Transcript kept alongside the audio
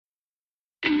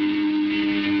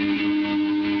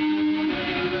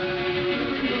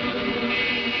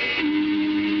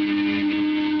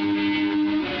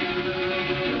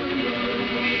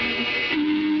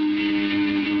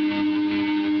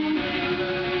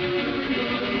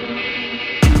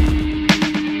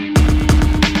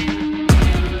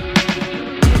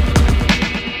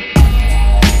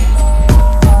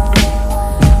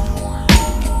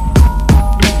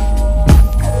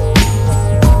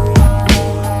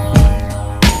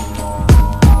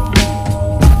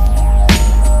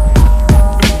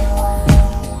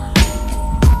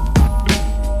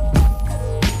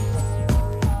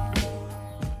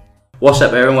What's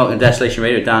up, everyone? Welcome to Desolation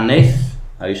Radio. Dan Nath.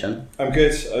 How are you, son? I'm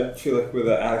good. I feel like we're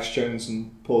the Alex Jones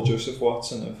and Paul Joseph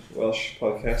Watson of Welsh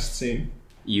podcast scene.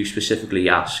 You specifically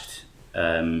asked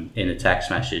in a text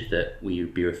message that we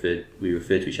referred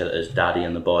to each other as Daddy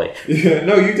and the Boy. Yeah,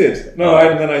 no, you did. No,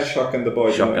 and then I Shotgun the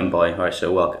Boy. Shotgun Boy. Right,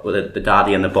 so the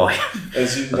Daddy and the Boy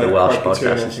as you, of the Welsh quite podcast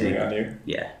paternal to me, scene. aren't you?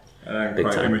 Yeah. And I'm Big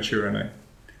quite time. immature, aren't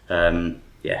I?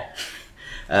 Yeah.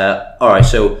 Alright,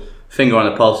 so finger on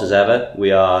the pulse as ever.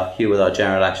 We are here with our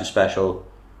general election special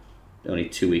only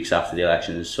 2 weeks after the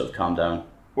election has sort of calmed down.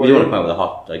 We don't want to come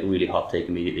out with a really hot take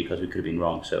immediately because we could have been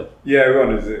wrong, so... Yeah, we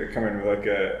wanted to come in with like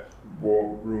a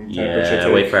war room temperature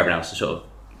take. Wait for everyone else to sort of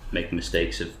make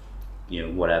mistakes of,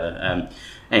 whatever.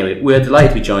 Anyway, we're delighted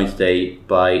to be joined today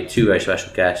by two very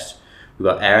special guests. We've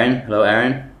got Erin. Hello,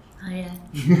 Erin. Hiya.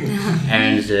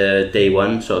 Erin's day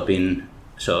one, sort of been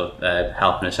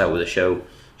helping us out with the show.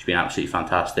 She's been absolutely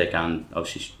fantastic and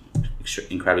obviously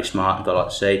incredibly smart and got a lot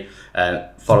to say.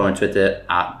 Follow her on Twitter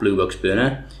at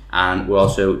BlueBooksBurner, and we're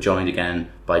also joined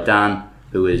again by Dan,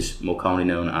 who is more commonly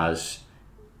known as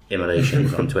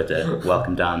Immolations on Twitter.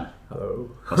 Welcome, Dan.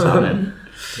 Hello. What's happening?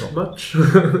 Not much.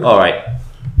 All right,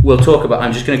 we'll talk about.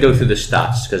 I'm just going to go through the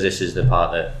stats because this is the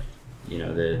part that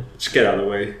Just get out of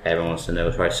the way. everyone wants to know,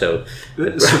 right? So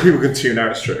people can tune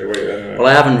out straight away then. well,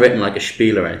 I haven't written like a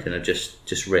spiel or anything. I've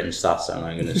just written stats down.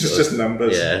 I'm going to Just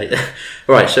numbers. Yeah.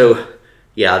 Right. So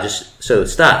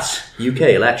stats.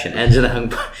 UK election ended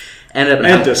up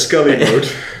Enter Scully mode.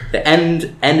 The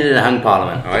ended in a hung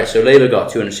parliament. All right. So Labour got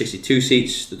 262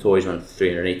 seats. The Tories won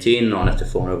 318, not enough to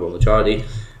form an overall majority.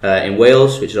 In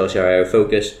Wales, which is obviously our area of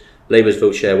focus, Labour's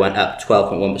vote share went up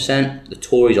 12.1%. The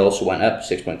Tories also went up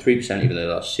 6.3%, even though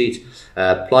they lost seats.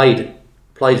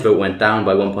 Plaid's vote went down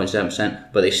by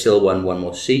 1.7%, but they still won one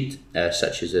more seat,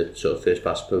 such as a sort of first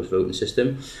past the post voting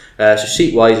system. So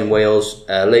seat-wise in Wales,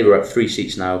 Labour are up 3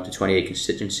 seats now to 28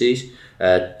 constituencies.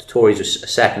 The Tories are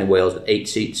second in Wales with 8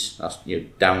 seats. That's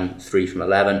down 3 from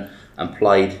 11. And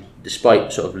Plaid,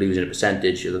 despite sort of losing a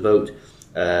percentage of the vote,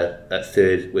 at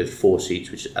third with 4 seats,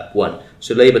 which is up 1.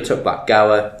 So Labour took back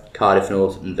Gower, Cardiff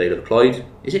North, and Vale of Clyde.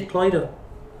 Is it Clyde or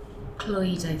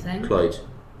Cloyd, I think. Clyde?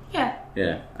 Yeah.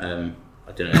 Yeah.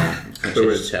 I don't know.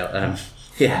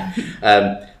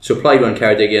 So Plaid won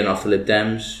Ceredigion off the Lib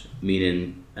Dems,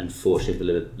 meaning, unfortunately for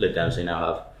the Lib Dems, they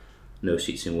now have no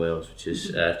seats in Wales, which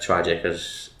is tragic,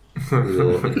 as we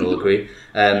can all agree.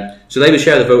 So Labour's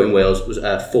share of the vote in Wales was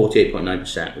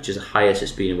 48.9%, which is the highest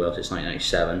it's been in Wales since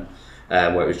 1997,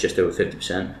 where it was just over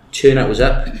 50%. Turnout was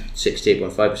up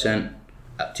 68.5%,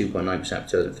 up 2.9% for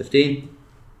 2015.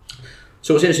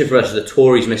 So what's interesting for us is the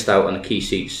Tories missed out on the key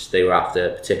seats they were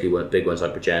after, particularly big ones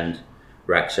like Bridgend,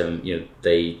 Wrexham.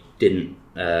 They didn't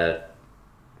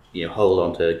hold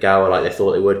on to Gower like they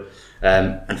thought they would.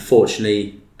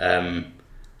 Unfortunately,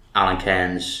 Alan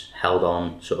Cairns held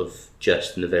on sort of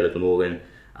just in the Vale of Glamorgan,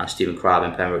 and Stephen Crabb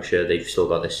in Pembrokeshire. They've still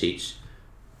got their seats,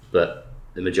 but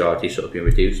the majority sort of been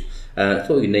reduced. I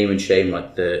thought we could name and shame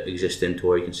like the existing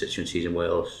Tory constituencies in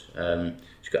Wales.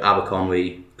 You've got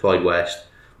Aberconwy, Clyde West,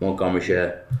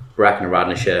 Montgomeryshire, Brecon and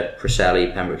Radnorshire,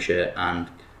 Preseli, Pembrokeshire, and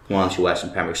Carmarthenshire West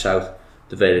and Pembroke South.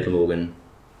 The Vale of Glamorgan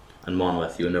and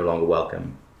Monmouth, you are no longer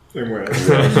welcome. In Wales.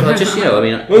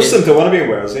 Well, Most of them don't want to be in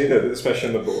Wales either, especially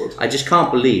on the board. I just can't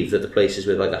believe that the places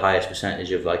with like the highest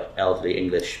percentage of like elderly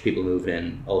English people moving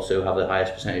in also have the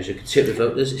highest percentage of Conservative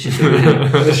voters. It's just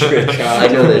There should be a chart. I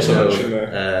know there's no,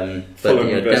 but Full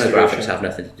demographics have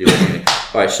nothing to do with anything.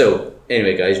 All right, so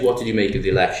anyway, guys, what did you make of the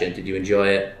election? Did you enjoy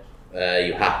it? Are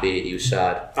you happy? Are you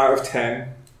sad? Out of 10.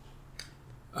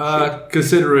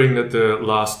 Considering that the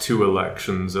last 2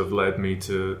 elections have led me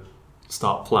to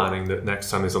start planning that next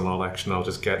time there's an election I'll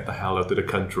just get the hell out of the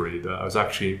country, that I was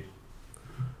actually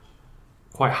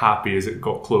quite happy as it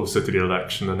got closer to the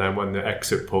election, and then when the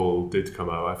exit poll did come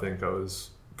out I think I was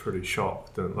pretty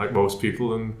shocked, and like most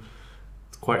people, and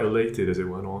quite elated as it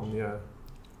went on. Yeah,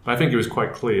 I think it was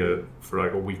quite clear for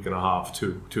like a week and a half,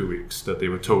 2 weeks, that they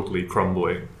were totally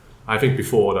crumbling. I think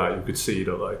before that you could see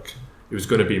that like it was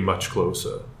going to be much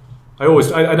closer.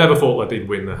 I never thought like they'd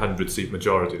win a 100-seat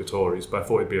majority, the Tories, but I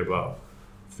thought it'd be about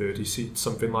 30 seats,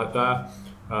 something like that.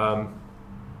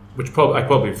 Which I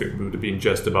probably think would have been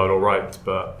just about all right,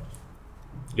 but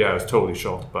yeah, I was totally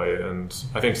shocked by it. And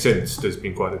I think since there's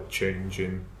been quite a change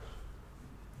in,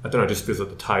 I don't know, just feels like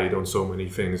the tide on so many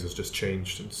things has just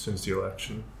changed since the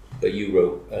election. But you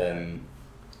wrote,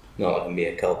 not like a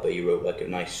mea culpa, you wrote like a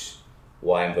nice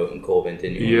why I'm voting Corbyn,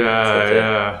 didn't you?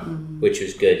 Yeah. Which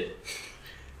was good.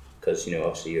 Because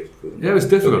obviously you're proven. Yeah, it was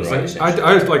difficult. Right,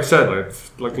 I like said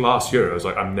like last year I was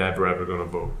like, I'm never ever going to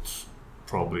vote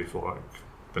probably for like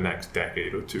the next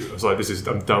decade or two. I was like,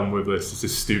 I'm done with this. This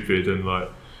is stupid. And like,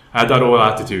 I had that whole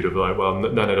attitude of like, well,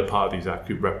 none of the parties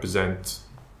actually represent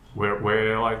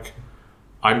where like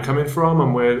I'm coming from,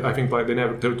 and where I think like they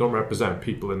don't represent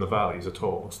people in the valleys at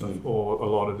all, or a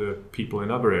lot of the people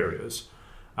in other areas.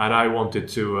 And I wanted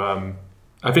to.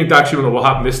 I think actually what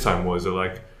happened this time was that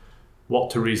like what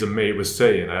Theresa May was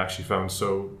saying, I actually found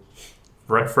so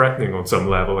threatening on some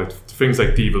level, like things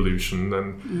like devolution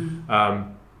and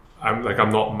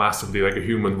I'm not massively like a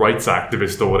human rights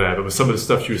activist or whatever, but some of the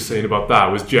stuff she was saying about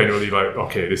that was genuinely like,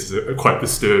 okay, this is quite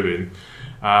disturbing.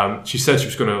 She said she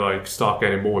was going to like start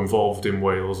getting more involved in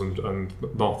Wales and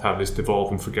not have this devolve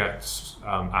and forget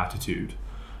attitude,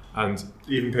 and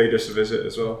even paid us a visit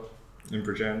as well in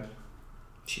Bridgend.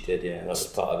 She did, yeah. That was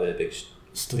part of her big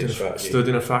strategy. Stood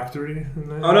in a factory in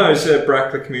there? Oh no, it's a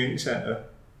Brackley Community Centre.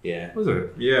 Yeah. Was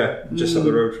it? Yeah, just up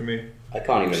the road from me. I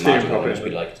can't even Steve imagine what it Robbins. must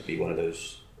be like to be one of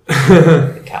those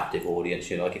the captive audience,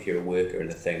 you know, like if you're a worker in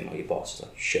the thing, like your boss is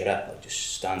like, shut up, like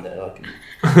just stand there like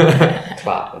and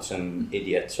clap when some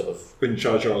idiot sort of When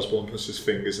George Osborne puts his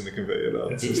fingers in the conveyor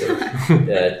belt.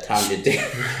 tangent.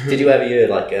 Did you ever hear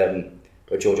like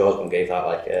where George Osborne gave that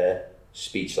like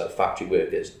speech like factory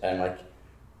workers and like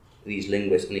these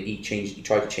linguists, and he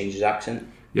tried to change his accent.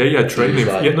 Yeah, training.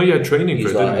 Like, he had training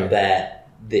he's for it, like didn't a bear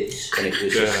this, and it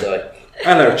was just like,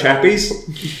 Hello, chappies.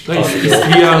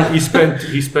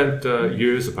 he spent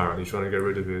years apparently trying to get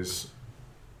rid of his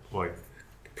like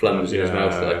plums in his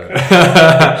mouth.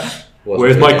 Like,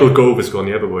 whereas Michael Gove has gone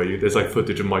the other way. There's like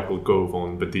footage of Michael Gove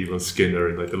on Baddiel and Skinner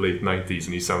in like the late 90s,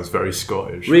 and he sounds very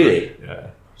Scottish. Really? Yeah.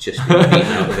 Just beaten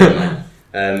out of it. Like.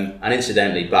 And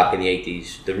incidentally, back in the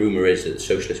 80s, the rumour is that the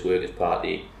Socialist Workers'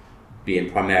 Party, being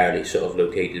primarily sort of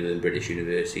located within British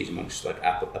universities amongst like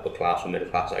upper class or middle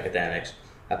class academics,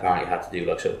 apparently had to do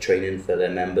like sort of training for their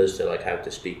members to like how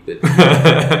to speak with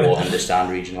or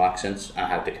understand regional accents and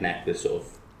how to connect with sort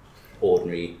of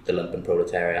ordinary the lumpen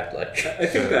proletariat. Like, I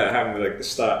think that happened with like the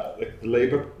start, like the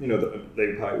Labour, you know, the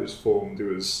Labour Party was formed. It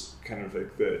was kind of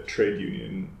like the trade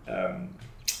union.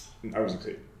 I wasn't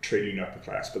say trade union upper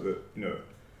class, but the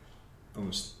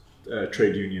almost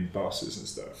trade union bosses and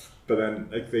stuff. But then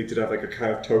like they did have like a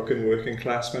kind of token working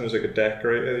classman as like a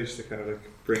decorator. They used to kind of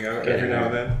like bring out every now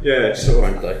and then. Yeah, so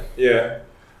like yeah.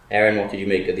 Erin, what did you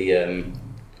make of the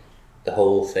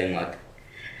whole thing? Like,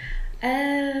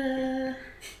 I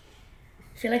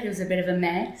feel like it was a bit of a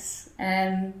mess.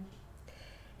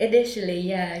 Initially,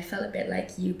 yeah, I felt a bit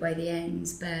like you by the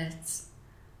end, but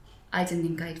I didn't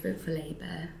think I'd vote for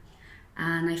Labour,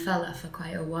 and I felt that for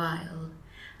quite a while.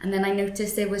 And then I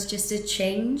noticed there was just a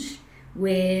change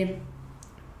where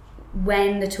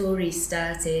when the Tories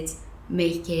started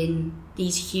making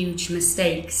these huge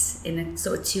mistakes in the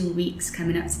sort of 2 weeks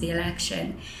coming up to the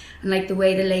election, and like the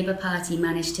way the Labour Party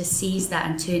managed to seize that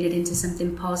and turn it into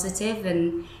something positive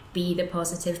and be the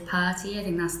positive party, I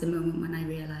think that's the moment when I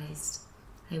realised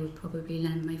I would probably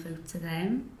lend my vote to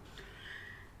them.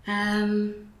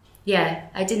 Yeah,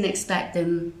 I didn't expect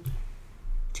them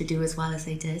to do as well as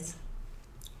they did.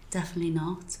 Definitely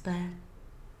not, but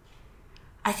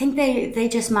I think they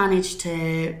just managed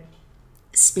to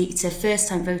speak to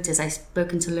first-time voters. I've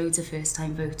spoken to loads of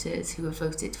first-time voters who have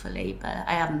voted for Labour.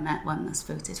 I haven't met one that's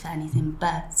voted for anything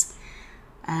but.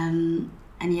 And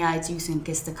yeah, I do think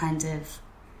it's the kind of,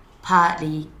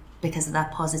 partly because of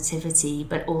that positivity,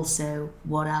 but also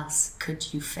what else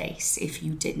could you face if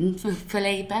you didn't vote for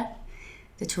Labour?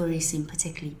 The Tories seem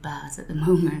particularly bad at the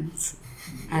moment.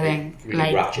 I think really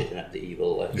like ratcheting up the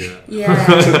evil. Like. yeah,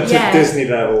 to Disney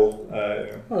level.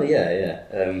 Oh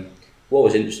yeah. What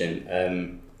was interesting,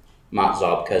 Matt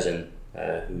Zarb cousin,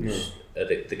 who's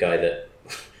the guy that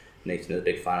Nathan is a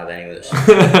big fan of anyway, that's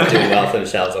doing well for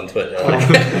themselves on Twitter.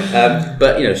 Like.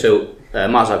 But you know, so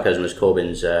Matt Zarb cousin was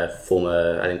Corbyn's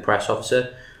former, I think, press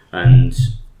officer, and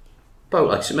about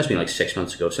like it must have been like 6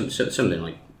 months ago, something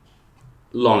like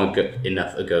long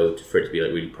enough ago for it to be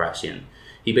like really prescient.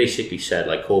 He basically said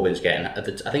like Corbyn's getting, I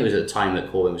think it was at the time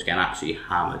that Corbyn was getting absolutely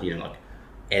hammered, you know, like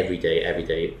every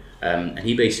day. And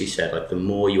he basically said like the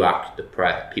more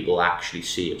people actually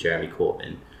see of Jeremy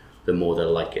Corbyn, the more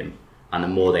they'll like him, and the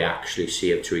more they actually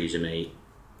see of Theresa May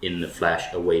in the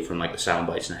flesh, away from like the sound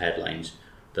bites and headlines,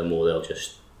 the more they'll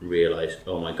just realise,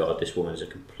 oh my god, this woman is a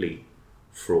complete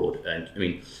fraud. And I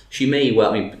mean, she may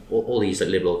well, I mean, all these like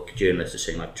liberal journalists are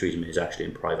saying like Theresa May is actually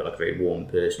in private like a very warm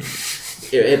person.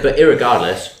 But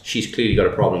irregardless, she's clearly got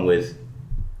a problem with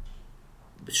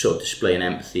sort of displaying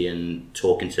empathy and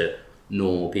talking to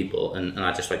normal people, and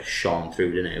that just like shone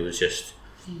through, didn't it? It was just,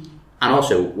 and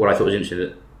also what I thought was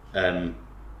interesting that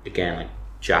again, like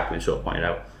Jacqueline sort of pointed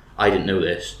out, I didn't know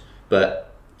this,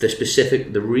 but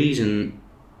the reason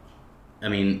I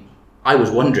mean, I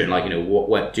was wondering, like,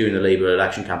 what during the Labour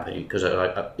election campaign, because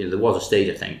there was a stage,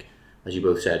 I think, as you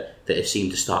both said, that it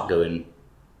seemed to start going,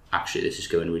 actually, this is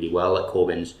going really well. Like,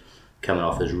 Corbyn's coming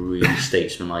off as really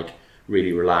statesman-like,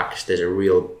 really relaxed. There's a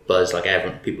real buzz, like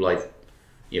people I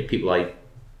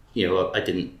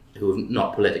didn't, who are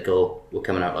not political, were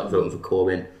coming out, like, voting for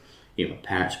Corbyn. My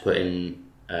parents put in,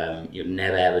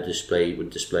 never ever would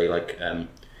display like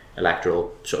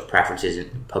electoral sort of preferences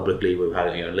publicly. We were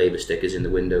having Labour stickers in the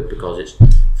window because it's,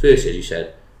 first, as you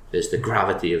said, there's the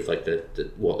gravity of like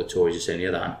the what the Tories are saying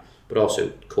on the other hand, but also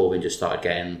Corbyn just started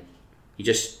getting,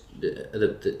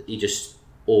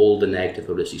 all the negative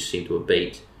publicity seemed to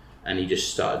abate, and he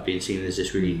just started being seen as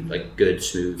this really like good,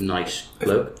 smooth, nice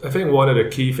bloke. I think one of the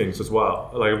key things as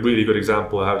well, like a really good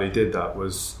example of how they did that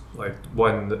was like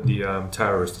when the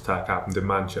terrorist attack happened in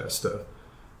Manchester.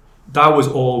 That was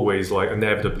always like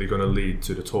inevitably going to lead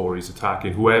to the Tories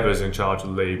attacking whoever's in charge of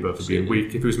Labour for being weak.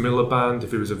 If it was Miliband,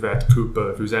 if it was Yvette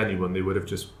Cooper, if it was anyone, they would have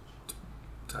just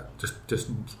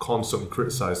constantly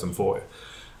criticised them for it.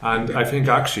 And I think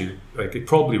actually, like, it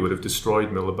probably would have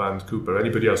destroyed Miliband, Cooper,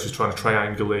 anybody else who's trying to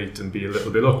triangulate and be a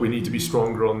little bit, look, we need to be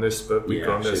stronger on this, but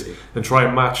weaker on this, and try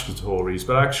and match the Tories.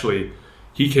 But actually,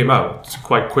 he came out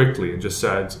quite quickly and just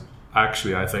said,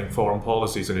 actually, I think foreign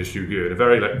policy is an issue here in a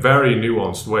very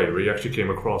nuanced way, where he actually came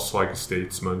across like a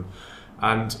statesman.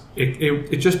 And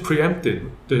it just preempted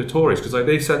the Tories, because like,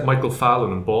 they sent Michael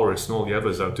Fallon and Boris and all the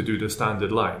others out to do the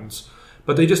standard lines.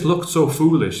 But they just looked so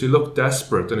foolish. They looked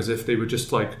desperate, and as if they were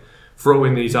just like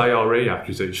throwing these IRA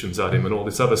accusations at him and all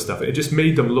this other stuff. It just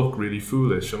made them look really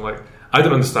foolish. And like, I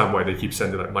don't understand why they keep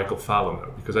sending like Michael Fallon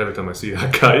out, because every time I see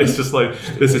that guy, it's just like,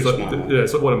 this is like,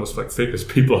 it's like one of the most like fakest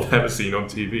people I've ever seen on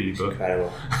TV. But.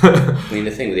 Incredible. I mean,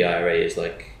 the thing with the IRA is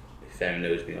like, if anyone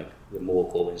knows me, like, the more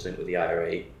Corbyn's linked with the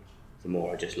IRA, the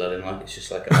more I just love him. Like, it's just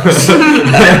like, I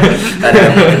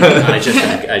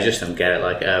just don't get it.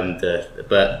 Like,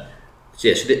 so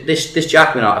this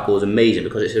Jackman article is amazing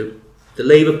because the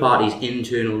Labour Party's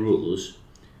internal rules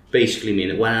basically mean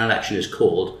that when an election is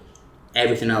called,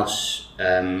 everything else,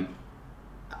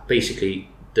 basically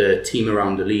the team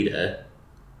around the leader,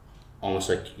 almost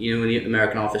like, in the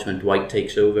American Office when Dwight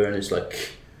takes over and it's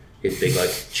like his big like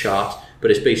chart,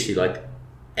 but it's basically like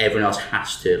everyone else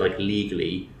has to like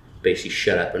legally basically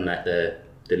shut up and let the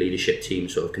leadership team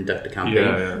sort of conduct the campaign.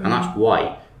 And that's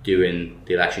why during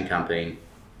the election campaign,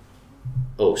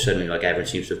 suddenly like everyone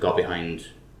seems to have got behind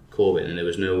Corbyn, and there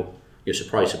was no,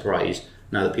 surprise,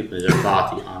 now that people in his own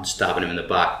party aren't stabbing him in the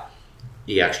back,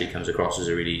 he actually comes across as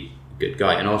a really good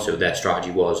guy. And also their strategy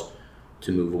was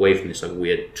to move away from this like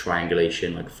weird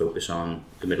triangulation, like focus on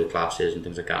the middle classes and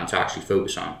things like that, and to actually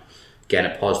focus on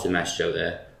getting a positive message out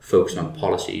there, focusing on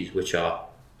policies which are,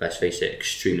 let's face it,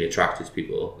 extremely attractive to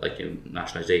people, like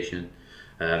nationalisation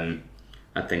and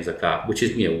things like that, which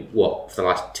is what for the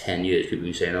last 10 years people have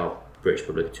been saying, British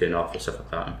public turn off and stuff like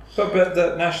that. But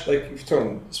the national, like if you're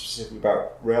talking specifically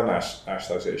about rail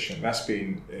nationalisation, that's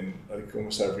been in like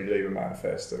almost every Labour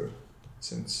manifesto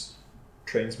since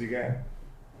trains began.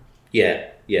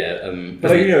 But they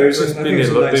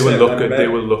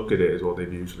will look at it is what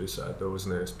they've usually said, though,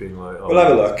 isn't it? It's been like, we'll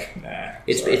have a look. Nah,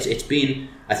 it's been.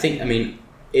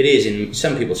 It is, in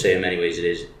some people say in many ways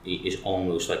it is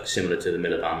almost like similar to the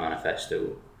Miliband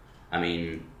manifesto. I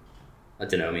mean, I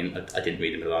don't know. I mean, I didn't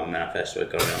read the Miliband manifesto,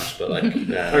 I've got to be honest, but like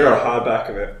I got a hardback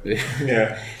of it.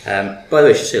 Yeah. By the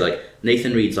way, I should say, like,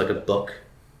 Nathan reads like a book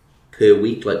per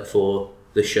week, like for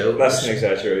the show. That's an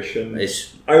exaggeration.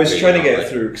 I was trying to get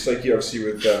through because, like, you obviously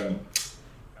would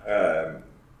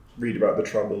read about the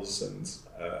Troubles and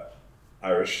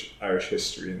Irish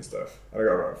history and stuff. I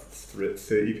got about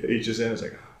 30 pages in. I was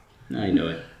like, I know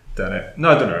it. Done it.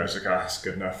 No, I don't know. I was like, it's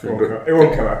good enough. It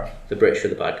won't come up. The British are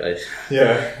the bad guys.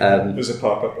 Yeah. It was a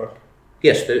pop-up book.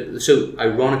 Yes. So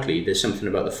ironically, there's something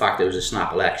about the fact that it was a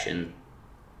snap election.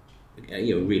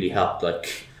 Really helped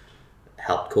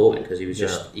Corbyn, because he was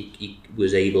just he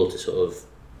was able to sort of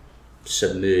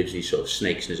submerge these sort of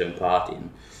snakes in his own party,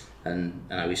 and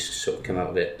now he's sort of come out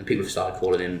of it, and people have started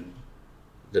calling him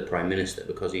the Prime Minister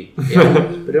because he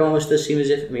but it almost does seem as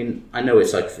if, I mean, I know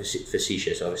it's like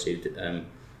facetious, obviously.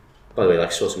 By the way, like,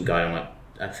 I saw some guy on, like,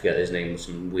 I forget his name,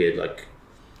 some weird like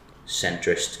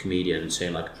centrist comedian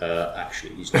saying like,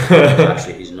 actually he's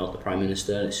not the Prime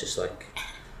Minister, and it's just like,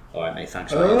 all right, mate,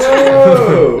 thanks.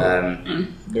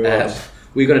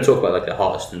 We're going to talk about like the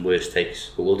hottest and worst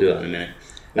takes, but we'll do that in a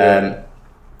minute.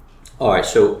 All right,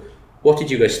 so what did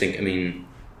you guys think? I mean,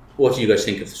 what did you guys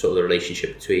think of sort of the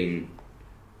relationship between?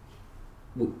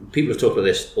 People have talked about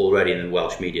this already in the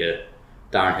Welsh media.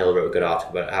 Darren Hill wrote a good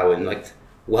article about how in like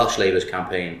Welsh Labour's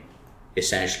campaign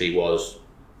essentially was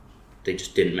they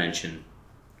just didn't mention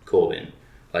Corbyn.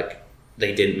 Like,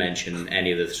 they didn't mention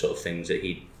any of the sort of things that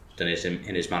he'd done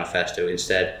in his manifesto.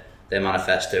 Instead, their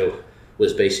manifesto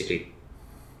was basically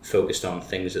focused on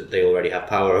things that they already have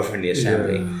power over in the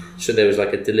Assembly. Yeah. So there was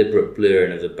like a deliberate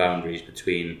blurring of the boundaries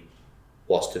between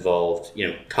what's devolved. You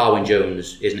know, Carwyn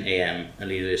Jones is an AM and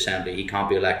leader of the Assembly. He can't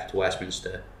be elected to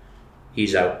Westminster.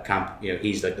 He's out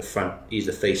he's like he's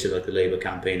the face of like the Labour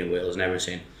campaign in Wales, and everyone's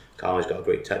saying Carwyn's got a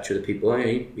great touch with the people. I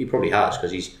mean, he probably has,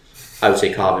 because I would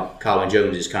say Carwyn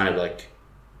Jones is kind of like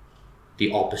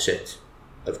the opposite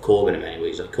of Corbyn in many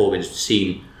ways. Like, Corbyn's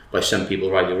seen by some people,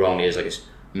 rightly or wrongly, as like this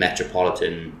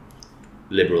metropolitan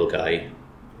liberal guy,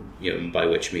 you know, by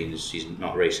which means he's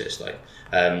not racist. Like,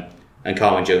 and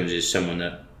Carwyn Jones is someone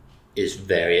that is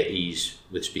very at ease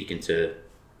with speaking to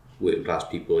working class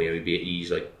people. You know, he'd be at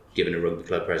ease like giving a rugby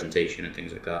club presentation and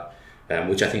things like that,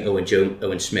 which I think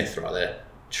Owen Smith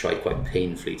tried quite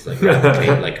painfully to like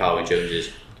replicate like Carwyn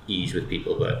Jones's ease with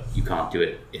people, but you can't do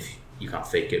it if you can't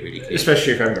fake it really clearly.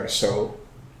 Especially if I'm got a soul.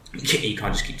 You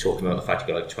can't just keep talking about the fact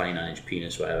you got like 29-inch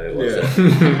penis, whatever it was.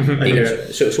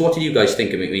 Yeah. So what did you guys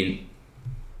think of it? I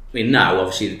mean, now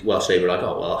obviously Welsh Labour are like,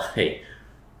 oh well, hey,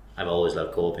 I've always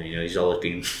loved Corbyn. You know, he's always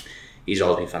been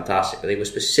fantastic. But they were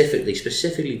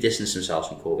specifically distanced themselves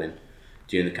from Corbyn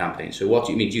during the campaign. So what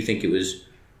do you mean? Do you think it was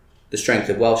the strength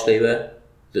of Welsh Labour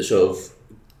that sort of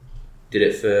did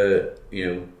it for, you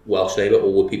know, Welsh Labour,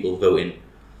 or were people voting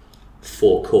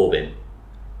for Corbyn?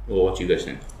 Or what do you guys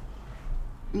think?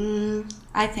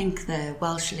 I think the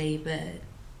Welsh Labour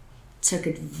took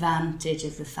advantage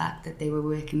of the fact that they were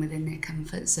working within their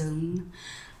comfort zone.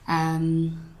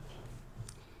 In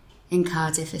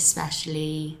Cardiff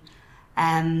especially,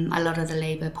 a lot of the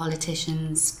Labour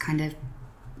politicians kind of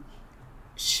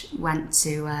went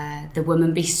to the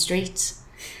Womanby Street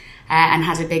and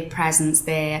had a big presence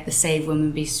there at the Save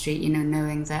Womanby Street, you know,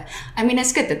 knowing that... I mean,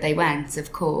 it's good that they went,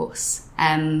 of course,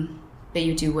 but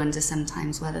you do wonder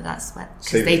sometimes whether that's what...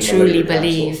 Because they truly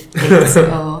believe it,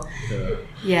 or...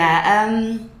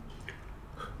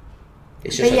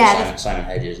 It's just like Simon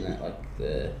Hedges, isn't it? Like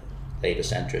the Labour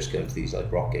centrists going to these like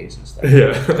rock gigs and stuff.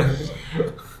 Yeah.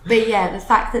 But yeah, the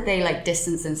fact that they like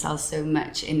distanced themselves so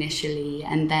much initially,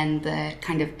 and then the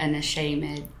kind of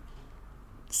unashamed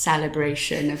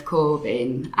celebration of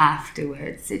Corbyn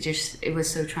afterwards, it was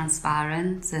so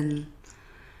transparent. And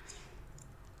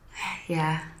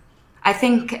yeah, I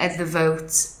think at the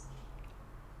vote,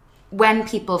 when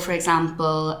people, for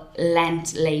example,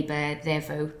 lent Labour their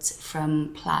vote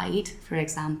from Plaid, for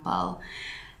example,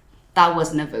 that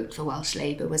wasn't a vote for Welsh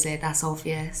Labour, was it? That's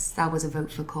obvious. That was a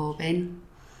vote for Corbyn.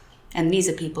 And these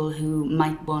are people who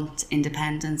might want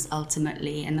independence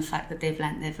ultimately, and the fact that they've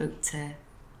lent their vote to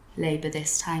Labour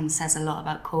this time says a lot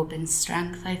about Corbyn's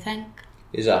strength, I think.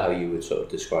 Is that how you would sort of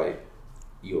describe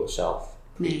yourself?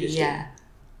 Me, yeah.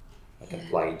 Like a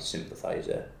Plaid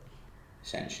sympathiser,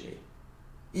 essentially.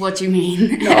 What do you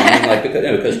mean? No, I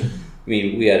mean, because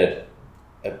we had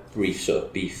a brief sort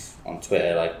of beef on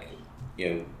Twitter, like, you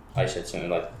know, I said something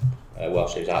like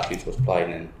Welsh Labour's attitude towards Plaid,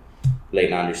 and then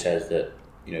Leighton Andrews says that,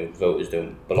 you know, voters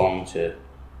don't belong to,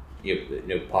 you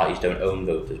know, parties don't own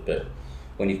voters. But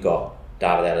when you've got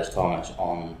David Ellis-Thomas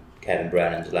on Kevin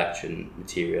Brennan's election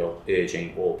material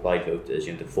urging all Plaid voters,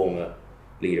 you know, the former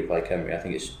leader of Plaid Cymru, I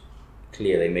think it's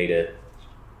clear they made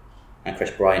and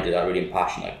Chris Bryant did that really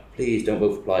impassioned, like, please don't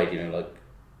vote for Plaid, you know, like,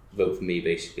 vote for me,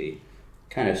 basically.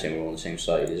 Kind of saying we're all on the same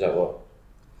side. Is that what?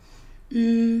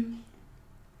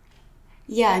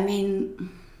 Yeah, I mean,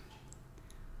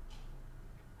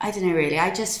 I don't know really.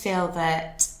 I just feel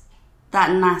that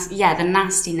the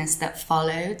nastiness that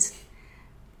followed,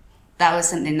 that was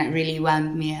something that really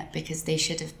wound me up, because they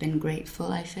should have been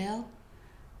grateful, I feel.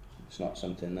 It's not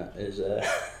something that is...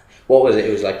 what was it?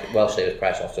 It was like Welsh Labour's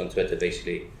press officer on Twitter,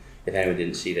 basically, if anyone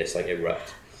didn't see this, like,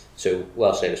 erupt. So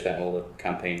Welsh Labour spent all the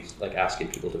campaigns like asking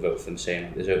people to vote for them, saying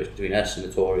like, there's always between us and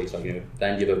the Tories, like, you know,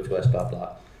 lend your vote to us, blah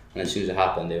blah. And as soon as it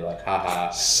happened, they were like, haha,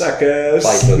 suckers,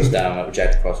 5 votes down, like,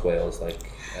 reject across Wales. Like,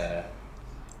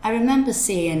 I remember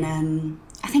seeing,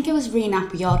 I think it was Rhun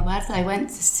ap Iorwerth. I went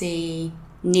to see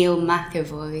Neil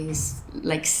McAvoy's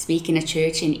like speak in a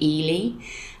church in Ely,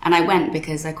 and I went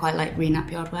because I quite like Rhun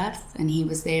ap Iorwerth, and he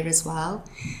was there as well.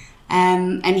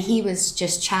 And he was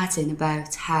just chatting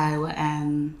about how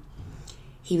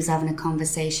he was having a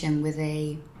conversation with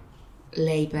a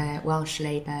Welsh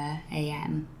Labour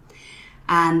AM,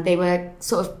 and they were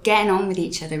sort of getting on with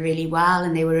each other really well,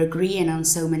 and they were agreeing on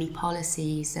so many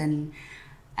policies, and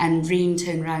Rhun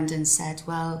turned around and said,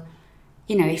 well,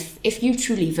 you know, if you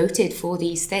truly voted for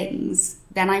these things,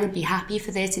 then I would be happy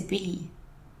for there to be,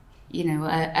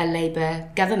 a Labour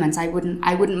government. I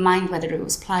wouldn't mind whether it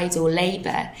was Plaid or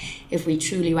Labour if we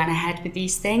truly went ahead with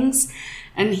these things.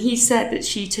 And he said that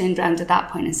she turned around at that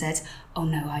point and said, "Oh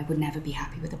no, I would never be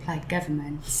happy with a Plaid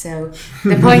government." So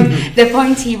the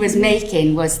point he was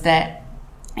making was that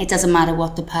it doesn't matter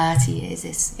what the party is,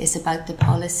 it's about the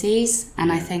policies.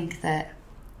 And I think that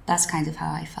that's kind of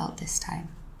how I felt this time,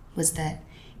 was that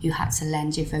you had to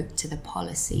lend your vote to the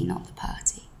policy, not the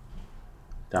party.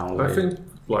 I think,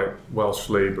 like, Welsh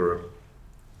Labour,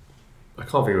 I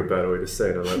can't think of a better way to say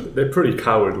it. Like, they're pretty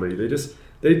cowardly.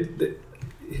 They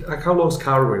like, how long's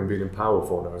Carwyn been in power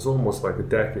for now? It's almost like a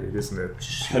decade, isn't it?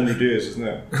 100 years, isn't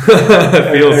it?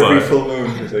 It feels every like full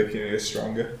moon is like,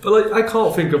 stronger. But like, I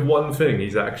can't think of one thing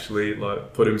he's actually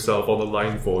like put himself on the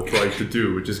line for, tried to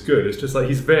do, which is good. It's just like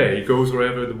he's there, he goes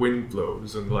wherever the wind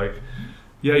blows, and like,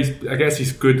 yeah, I guess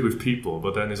he's good with people,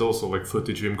 but then there's also like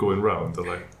footage of him going round and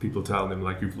like people telling him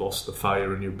like you've lost the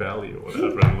fire in your belly or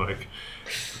whatever, and like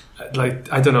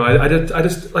I don't know, I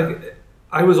just like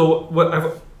I was all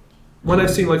when I've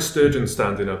seen like Sturgeon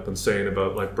standing up and saying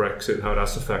about like Brexit, how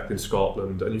that's affecting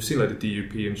Scotland, and you've seen like the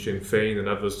DUP and Sinn Féin and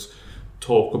others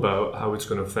talk about how it's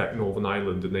going to affect Northern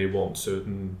Ireland and they want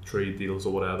certain trade deals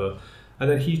or whatever. And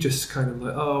then he just kind of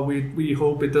like, oh, we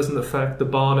hope it doesn't affect the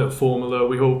Barnett formula.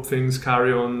 We hope things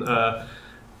carry on.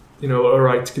 All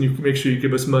right, can you make sure you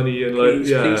give us money? And like,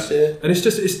 please, and it's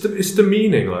just it's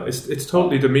demeaning. Like it's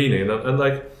totally demeaning. And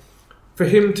like for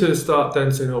him to start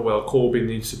then saying, oh well, Corbyn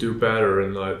needs to do better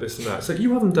and like this and that. It's like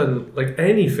you haven't done like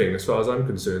anything as far as I'm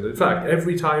concerned. In fact,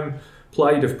 every time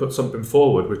Plaid have put something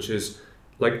forward, which is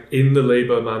like in the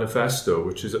Labour manifesto,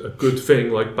 which is a good thing,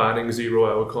 like banning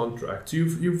 0-hour contracts,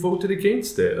 you've voted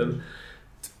against it. And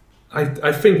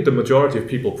I think the majority of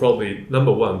people probably,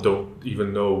 number one, don't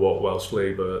even know what Welsh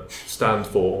Labour stand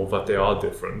for or that they are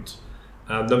different.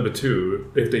 And number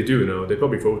two, if they do know, they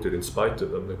probably voted in spite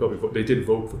of them. They did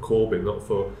vote for Corbyn, not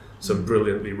for some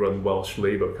brilliantly run Welsh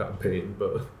Labour campaign,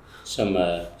 but... Some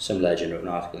legend wrote an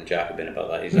article in Jacobin about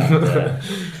that exact.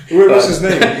 What was his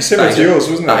name? He's similar to yours,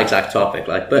 wasn't it? That exact topic,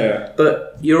 like,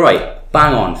 but you're right,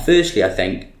 bang on. Firstly, I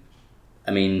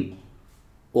mean,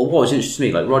 what was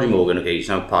interesting to me, like Roger Morgan, okay, he's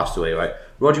now passed away, right?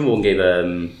 Roger Morgan gave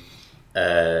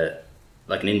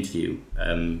like an interview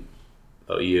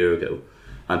about a year ago,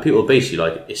 and people basically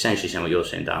like essentially saying what you're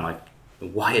saying, Dan. Like,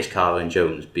 why is Carwyn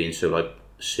Jones being so like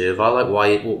servile?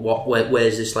 Like,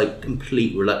 where's this like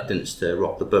complete reluctance to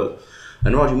rock the boat?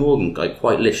 And Roger Morgan like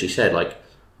quite literally said like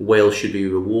Wales should be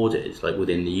rewarded like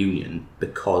within the union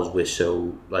because we're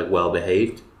so like well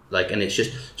behaved. Like, and it's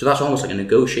just so that's almost like a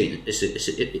negotiating.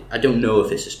 I don't know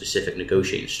if it's a specific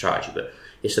negotiating strategy, but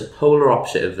it's the polar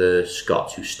opposite of the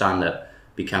Scots who stand up,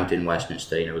 be counted in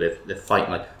Westminster. You know, they're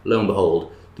fighting like, lo and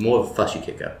behold, the more of a fuss you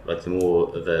kick up, like the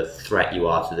more of a threat you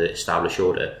are to the established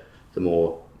order, the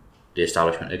more the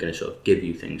establishment are going to sort of give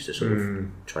you things to sort of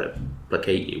try to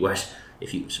placate you. Whereas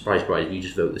if you, surprise, if you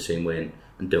just vote the same way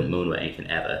and don't moan about anything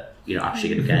ever, you're not actually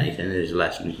going to get anything. There's a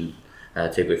lesson you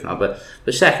can take away from that.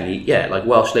 But secondly, yeah, like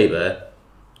Welsh Labour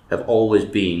have always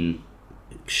been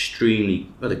extremely,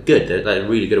 well, they're good. They're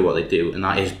really good at what they do, and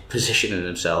that is positioning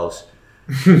themselves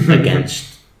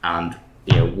against and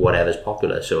whatever's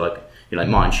popular. So like like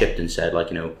Martin Shipton said, like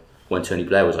when Tony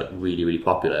Blair was like really really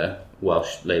popular,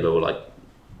 Welsh Labour were like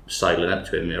sidling up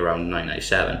to him around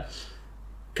 1997.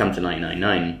 Come to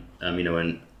 1999,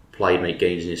 when Plaid make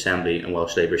gains in the Assembly and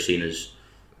Welsh Labour is seen as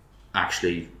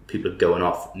actually people are going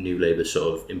off New Labour's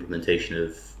sort of implementation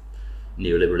of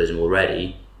neoliberalism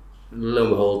already. Lo and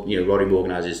behold, Roddy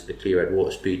Morgan has the Clear Red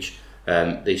Water speech.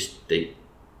 They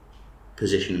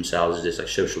position themselves as this like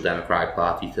social democratic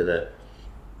party to the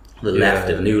left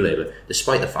of New Labour,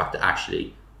 despite the fact that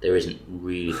actually there isn't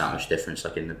really that much difference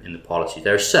like in the policies.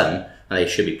 There are some, and they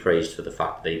should be praised for the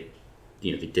fact that they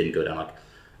didn't go down like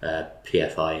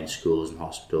PFI in schools and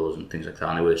hospitals and things like that.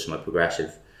 And there were some like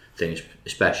progressive things,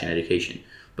 especially in education.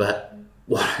 But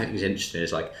what I think is interesting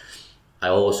is like I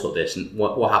always thought this, and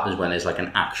what happens when there's like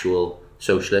an actual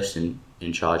socialist in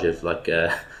charge of like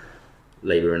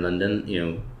Labour in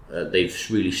London. They've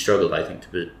really struggled, I think,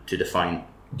 to define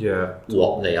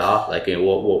what they are. Like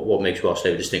what makes Welsh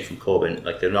Labour distinct from Corbyn.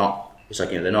 Like they're not. It's like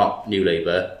they're not New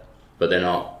Labour, but they're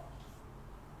not.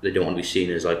 They don't want to be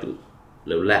seen as like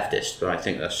leftist. But I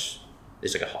think it's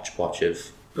like a hodgepodge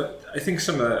of. But I think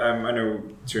some of I know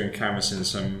during canvassing,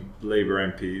 some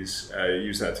Labour MPs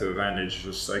use that to advantage.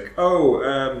 Just like,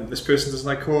 this person doesn't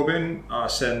like Corbyn.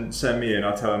 Send me in.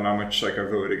 I'll tell him how much like I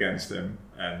voted against him.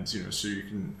 And so you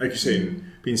can, like you're saying,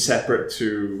 being separate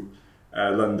to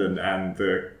London and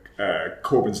the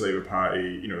Corbyn's Labour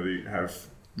Party, they have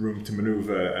room to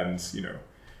manoeuvre and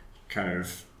kind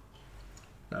of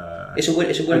It's a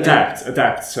win.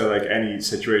 Adapt to like any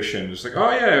situation. Just like,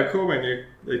 oh yeah, Corbyn.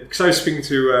 Because I was speaking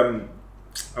to,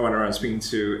 I went around speaking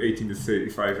to 18 to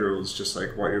 35-year-olds, just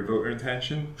like, what your voter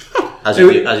intention? As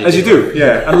you do,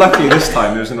 yeah. And luckily this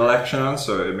time there was an election on,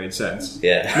 so it made sense.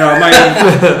 Yeah. No, my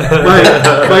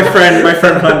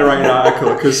friend planned to write an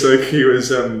article because like he was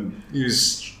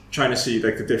trying to see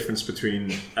like the difference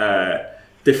between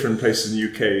different places in the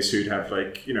UK. So you'd have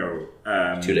like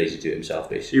too lazy to do it himself,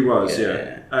 basically. He was,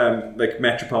 yeah. Like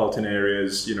metropolitan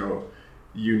areas,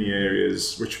 uni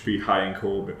areas, which would be high in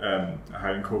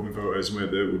Corbyn voters, where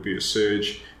there would be a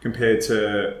surge, compared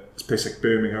to a place like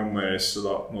Birmingham, where it's a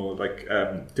lot more like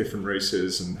different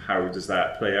races, and how does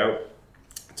that play out?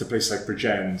 It's a place like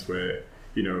Bridgend, where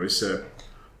it's a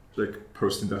like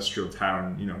post-industrial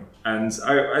town, And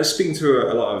I was speaking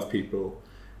to a lot of people,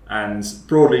 and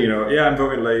broadly, I'm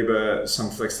voting Labour. Some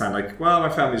like stand like, well, my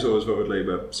family's always voted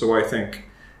Labour, so I think.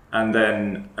 And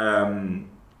then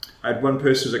I had one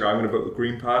person who was like, I'm going to vote the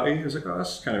Green Party. I was like, oh,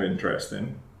 that's kind of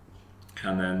interesting.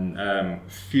 And then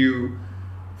few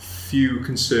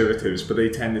Conservatives, but they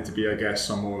tended to be, I guess,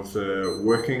 on more of the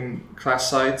working class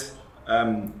side.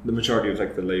 The majority of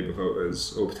like the Labour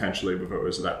voters or potential Labour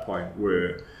voters at that point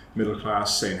were middle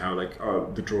class, saying how like, oh,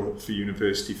 the draw for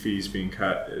university fees being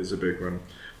cut is a big one.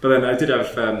 But then I did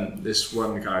have this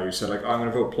one guy who said like, oh, I'm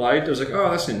going to vote Plaid. I was like,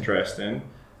 oh, that's interesting.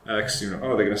 Because they're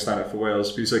going to stand up for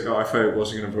Wales. But he's like, oh, if I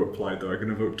wasn't going to vote Plaid, though, I'm going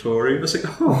to vote Tory. I was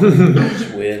like, oh,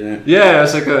 it's weird, isn't it? Yeah,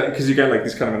 it's like because you get like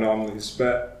these kind of anomalies.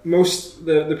 But most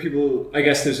the people, I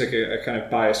guess, there's like a kind of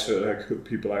bias for like who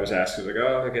people I was asking. Was like,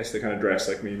 oh, I guess they kind of dress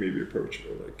like me, maybe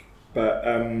approachable. Like, but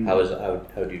how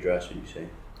do you dress? Would you say?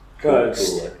 Cool,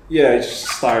 like. Yeah, it's just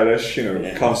stylish,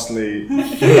 constantly.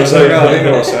 I was like, oh, they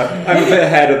know what's up. I'm a bit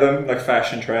ahead of them, like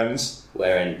fashion trends.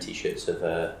 Wearing t-shirts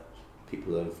of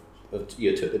people of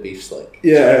you took the beefs, like.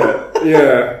 Yeah.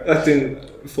 That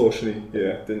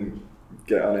didn't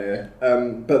get on air.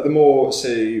 But the more,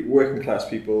 say, working class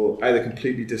people, either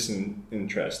completely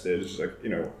disinterested, just like,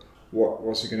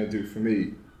 what's it going to do for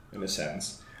me, in a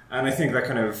sense. And I think that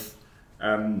kind of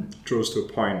draws to a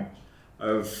point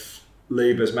of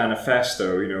Labour's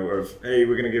manifesto, of, hey,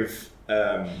 we're going to give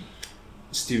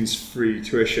students free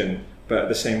tuition, but at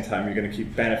the same time you're going to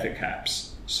keep benefit caps.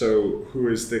 So who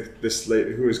is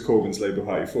Corbyn's Labour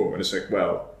Party for? And it's like,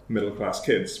 well, middle class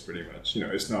kids, pretty much.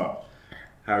 It's not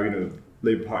how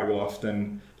Labour Party will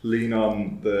often lean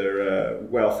on the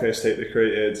welfare state they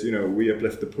created. We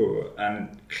uplift the poor,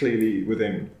 and clearly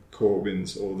within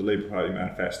Corbyn's or the Labour Party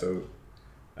manifesto,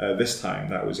 this time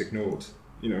that was ignored.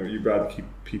 You'd rather keep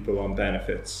people on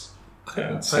benefits.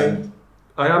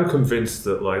 I am convinced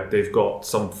that like they've got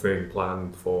something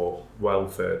planned for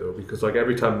welfare though, because like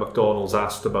every time McDonald's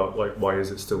asked about like why is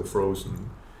it still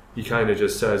frozen, he kind of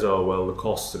just says, oh well, the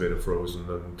costs of it are frozen,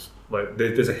 and like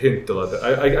there's a hint that like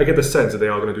I get the sense that they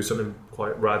are going to do something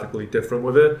quite radically different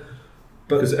with it.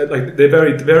 Because like they're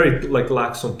very, very like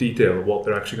lax on detail of what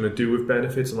they're actually going to do with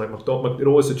benefits, and like it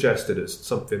always suggested it's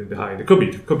something behind. It could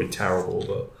be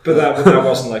terrible, but that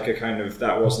wasn't like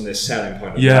that wasn't their selling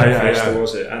point. Yeah.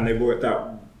 Was it? And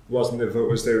that wasn't the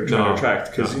voters they were trying to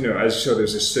attract, because as you saw,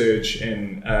 there's a surge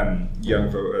in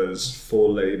young voters for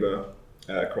Labour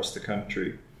across the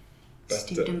country.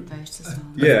 Student voters.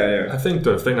 Yeah. I think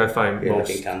the thing I find most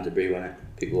like in Canterbury, when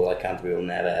people like Canterbury will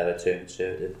never ever turn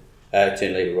Conservative.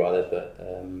 Turn Labour rather, but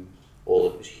all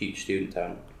of it was a huge student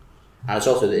town. And it's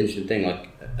also the interesting thing,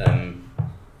 like,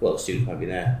 the students might be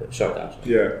there, but short down.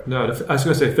 Yeah. No, I was going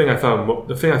to say, the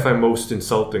thing I find most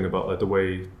insulting about like the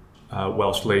way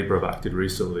Welsh Labour have acted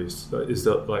recently is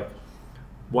that like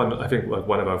one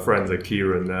of our friends, like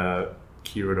Kieran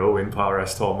Owen,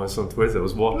 Paris Thomas on Twitter,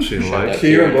 was watching like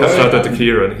Kieran. Shout out to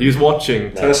Kieran. He was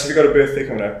watching. Tell us if you got a birthday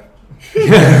coming up.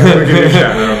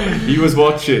 He was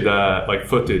watching like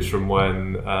footage from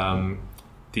when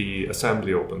the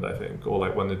assembly opened, I think, or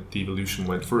like when the devolution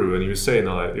went through, and he was saying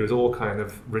that it was all kind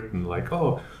of written like,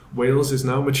 oh, Wales is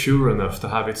now mature enough to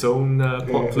have its own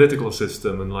political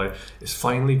system, and like it's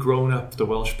finally grown up. The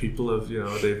Welsh people have,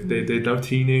 they're now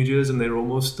teenagers, and they're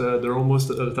almost at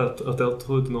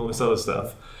adulthood and all this other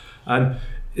stuff, and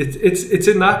it's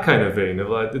in that kind of vein of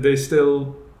like they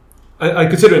still. I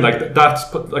considering like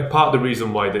that's like part of the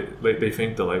reason why they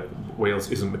think that like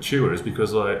Wales isn't mature is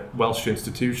because like Welsh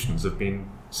institutions have been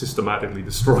systematically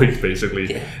destroyed.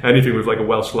 Basically, anything with like a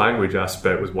Welsh language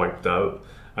aspect was wiped out,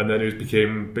 and then it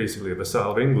became basically a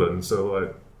vassal of England. So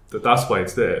like that's why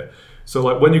it's there. So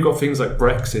like when you've got things like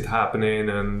Brexit happening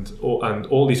and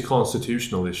all these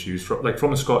constitutional issues from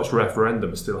the Scottish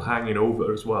referendum still hanging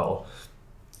over as well.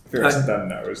 think that's done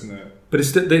now, isn't it? But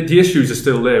it's the issues are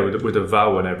still there with the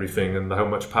vow and everything, and how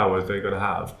much power they're going to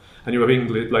have. And you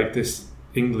have this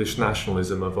English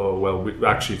nationalism of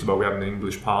it's about we have an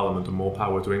English Parliament and more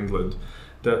power to England.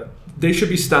 That they should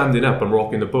be standing up and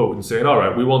rocking the boat and saying, all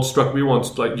right, we want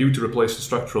like you to replace the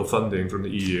structural funding from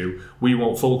the EU. We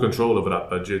want full control over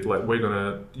that budget. Like we're going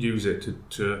to use it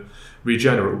to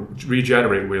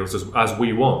regenerate Wales as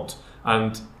we want.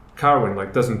 And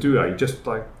Carwyn doesn't do that. He just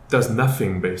does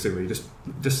nothing basically. Just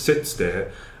sits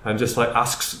there and just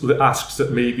asks that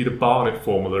maybe the Barnett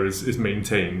formula is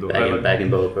maintained.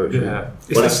 Begging bowl approach. Yeah,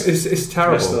 it's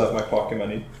terrible. I still have my pocket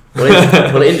money.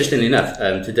 Well, interestingly enough,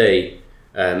 today.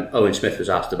 Owen Smith was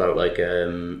asked about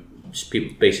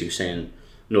people basically saying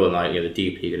Northern Ireland, the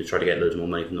DP are going to try to get loads more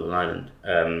money from Northern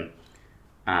Ireland,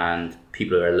 and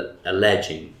people are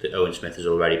alleging that Owen Smith has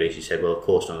already basically said, well, of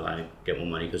course Northern Ireland get more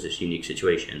money because it's a unique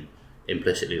situation,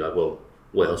 implicitly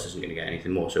Wales isn't going to get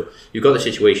anything more. So you've got the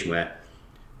situation where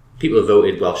people have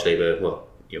voted Welsh Labour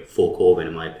for Corbyn,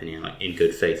 in my opinion, in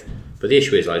good faith. But the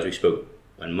issue is, as we spoke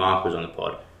when Mark was on the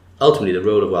pod, ultimately the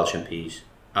role of Welsh MPs,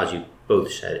 as you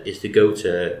both said, is to go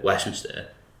to Westminster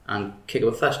and kick up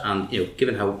a fuss. And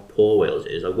given how poor Wales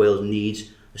is, Wales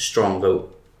needs a strong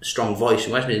vote, a strong voice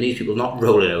in Westminster. It needs people not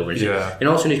rolling over, and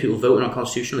also needs people voting on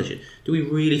constitutional issues. Do we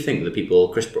really think that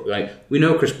people, we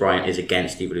know Chris Bryant is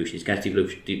against devolution. He's against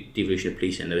devolution of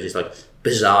policing. There was this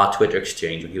bizarre Twitter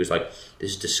exchange when he was like,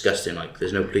 "This is disgusting.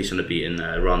 There's no police on the beat in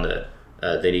Rhondda.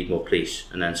 They need more police."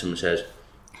 And then someone says,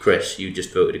 "Chris, you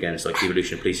just voted against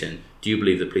devolution of policing. Do you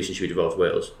believe that policing should be devolved to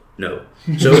Wales?" No.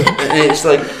 So it's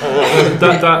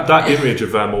that image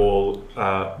of them all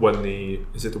when the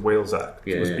Wales Act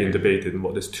was being debated, and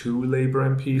there's two Labour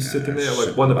MPs sitting there.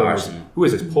 One of them was, who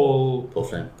is it? Paul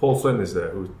Flynn. Paul Flynn is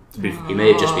there. He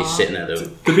may have just been sitting there though.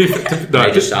 To be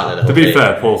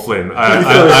fair, Paul Flynn.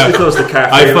 I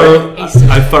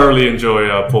thoroughly enjoy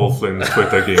Paul Flynn's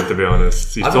Twitter game. To be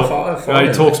honest, he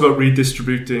talks about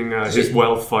redistributing his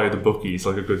wealth via the bookies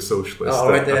like a good socialist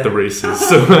at the races.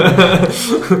 So.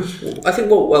 I think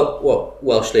what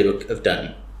Welsh Labour have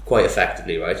done quite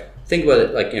effectively, right? Think about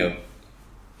it,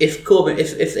 if Corbyn,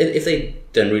 if they'd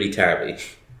done really terribly,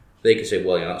 they could say,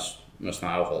 well, that's not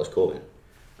our fault, it's Corbyn.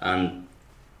 And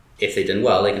if they'd done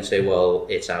well, they can say, well,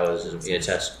 it's ours, it's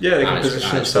us. Yeah, they can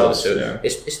position themselves. So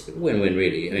it's a win-win,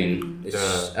 really. I mean,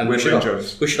 and we should also,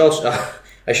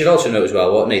 I should also note as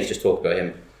well what Nath just talked about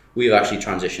him. We've actually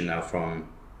transitioned now from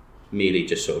merely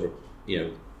just sort of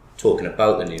talking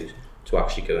about the news to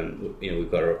actually go and we've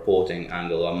got a reporting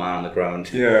angle, a man on the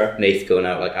ground. Yeah. Nathan going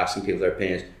out asking people their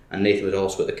opinions, and Nathan was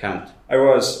also at the count. I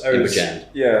was. Bridgend.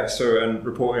 Yeah. So and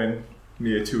reporting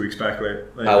me 2 weeks back.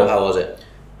 How was it?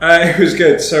 It was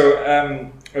good. So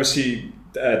obviously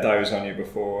Di was on you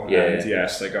before, and he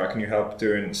asked can you help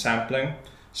doing sampling?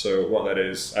 So what that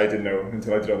is, I didn't know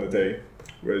until I did on the day.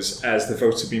 Was as the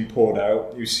votes are being poured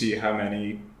out, you see how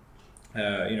many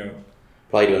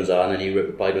Plaid ones are, and then you rip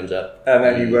the plaid ones up. And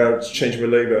then you change with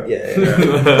Labour. Yeah.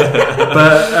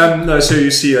 But no, so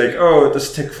you see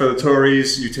this tick for the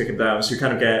Tories, you take it down, so you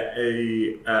kind of get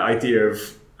a idea of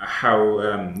how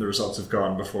the results have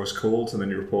gone before it's called, and then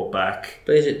you report back.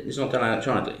 But it's not done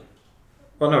electronically?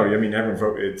 Well, no, I mean everyone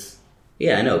voted.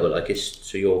 Yeah, I know, but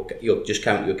you're just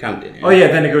counting. Yeah? Oh yeah,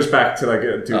 then it goes back to a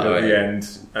dude at the end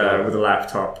with a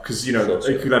laptop, because you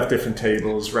could have different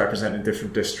tables representing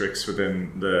different districts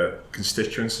within the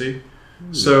constituency.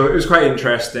 So it was quite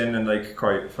interesting and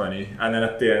quite funny. And then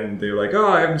at the end they were like, "Oh,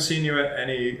 I haven't seen you at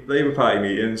any Labour Party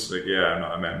meetings." Yeah, I'm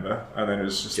not a member. And then it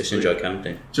was just enjoy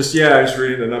counting. I was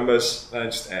reading the numbers.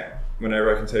 And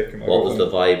whenever I can take them. What was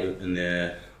the vibe in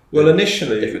the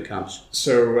initially different camps?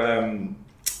 So.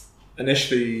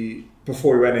 Initially,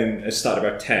 before we went in, it started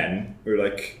about 10. We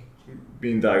were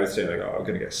being Di was saying I'm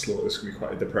going to get slow. This is going to be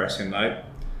quite a depressing night.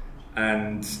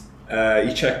 And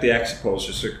you checked the exit polls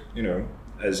just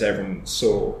as everyone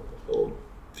saw, or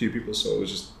a few people saw, it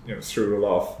was just threw it all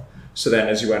off. So then,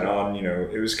 as you went on,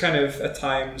 it was kind of at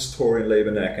times Tory and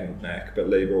Labour neck and neck, but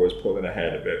Labour was pulling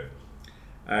ahead a bit.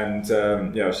 And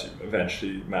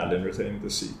eventually, Madeleine retained the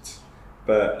seat.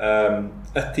 But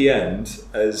at the end,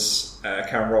 as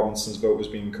Karen Robinson's vote was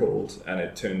being called, and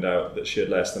it turned out that she had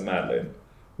less than Madeleine,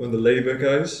 one of the Labour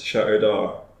guys shouted,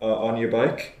 on your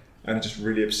bike, and it just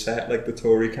really upset the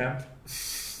Tory camp.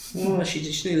 Well, she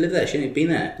didn't live there, she hadn't been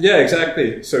there. Yeah,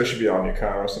 exactly. So it should be on your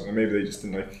car or something. Maybe they just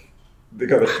didn't they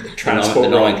got the transport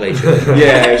the nomenclature.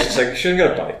 Yeah, it's just she didn't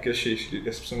get a bike because she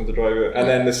gets someone to drive it. And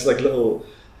then this little,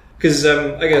 because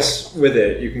I guess with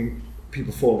it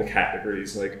people fall into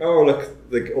categories all the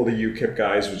UKIP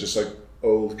guys were just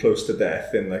old close to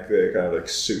death in like their kind of like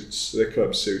suits, their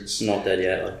club suits. Not dead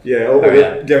yet. Like. Yeah, all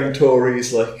the young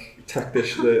Tories like tuck their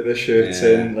shirts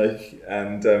in, like,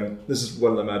 and this is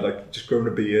one of them had like just grown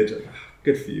a beard. Like,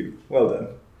 good for you, well done.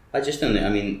 I just don't think. I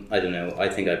mean, I don't know. I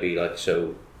think I'd be like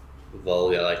so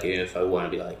vulgar, like if I want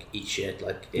to be like eat shit,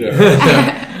 like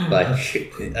like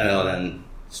then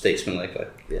statesman, like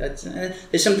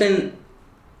there's something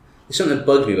that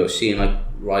bugs me about seeing like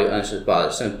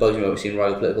something bugs me about seeing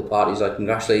rival political parties like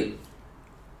congratulate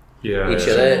each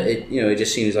other. It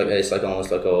just seems like it's like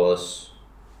almost like it's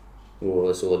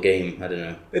all a game. I don't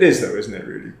know. It is though, isn't it?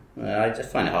 Really. I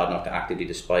just find it hard not to actively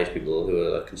despise people who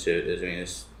are like conservatives. I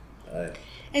mean,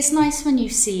 it's nice when you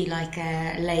see like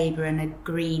a Labour and a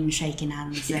Green shaking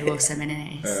hands though, or something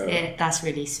in it. That's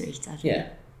really sweet. I think.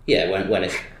 Yeah. When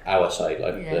it's our side,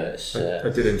 like this. I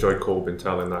did enjoy Corbyn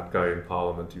telling that guy in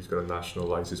Parliament he was going to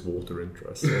nationalise his water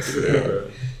interests.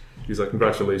 He's like,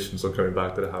 congratulations on coming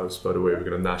back to the House. By the way, we're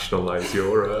going to nationalise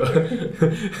your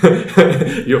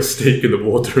your stake in the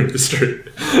water industry.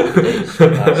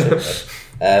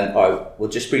 All right, we'll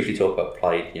just briefly talk about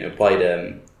Plaid. Plaid,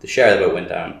 the share of the vote went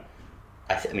down.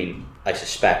 I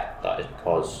suspect that is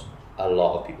because a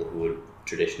lot of people who would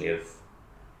traditionally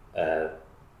have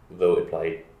voted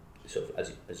Plaid, sort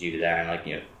of as you did,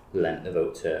 Aaron, lent the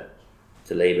vote to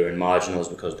Labour and marginals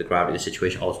because of the gravity of the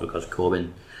situation, also because of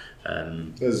Corbyn.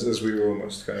 As we were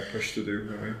almost kind of pushed to do,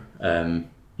 weren't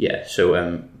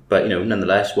we? But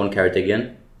nonetheless, one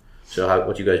Ceredigion. So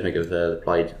what do you guys make of the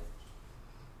Plaid?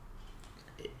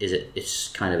 It's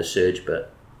kind of a surge,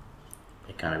 but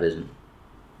it kind of isn't.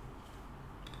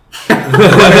 We're going to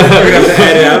have to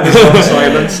edit out this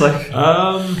silence.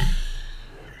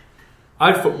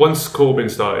 Once Corbyn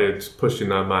started pushing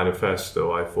that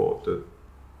manifesto, I thought that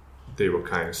they were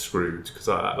kind of screwed because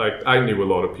I knew a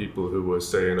lot of people who were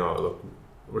saying, "Oh, look,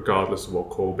 regardless of what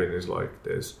Corbyn is like,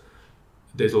 there's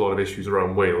a lot of issues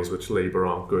around Wales which Labour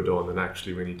aren't good on, and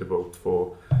actually we need to vote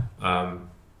for."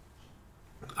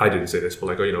 I didn't say this, but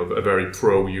a very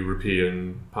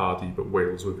pro-European party, but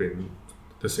Wales within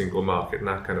the single market and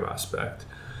that kind of aspect.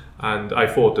 And I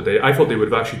thought they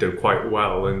would have actually done quite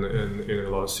well in a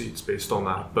lot of seats based on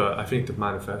that. But I think the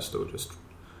manifesto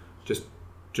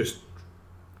just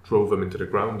drove them into the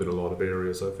ground in a lot of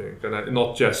areas, I think. And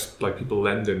not just like people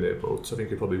lending their votes. I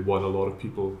think it probably won a lot of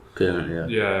people.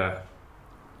 Yeah.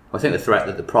 I think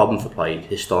the problem for Plaid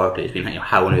historically has been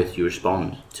how on earth do you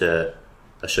respond to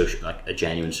a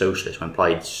genuine socialist when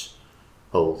Plaid's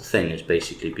whole thing has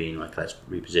basically been like, let's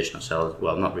reposition ourselves.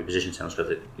 Well, not reposition ourselves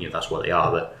because that's what they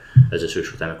are, but as a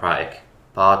social democratic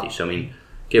party. So I mean,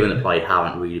 given that Plaid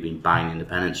haven't really been banging the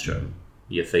independence drum,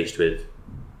 you're faced with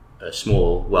a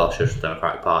small Welsh social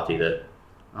democratic party that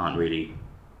aren't really,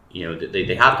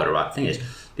 they have got a right. The thing is,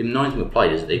 the annoying thing with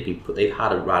Plaid is that they've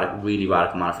had really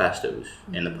radical manifestos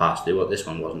in the past. This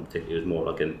one wasn't particularly. It was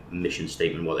more like a mission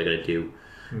statement, what they're going to do.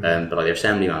 But like the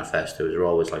Assembly manifestos are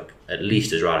always like at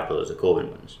least as radical as the Corbyn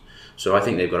ones. So I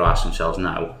think they've got to ask themselves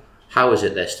now, how is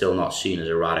it they're still not seen as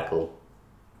a radical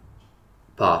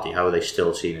party? How are they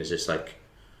still seen as this like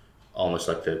almost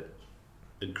like the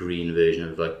green version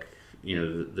of like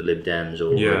the Lib Dems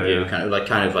or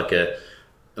kind of like a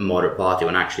moderate party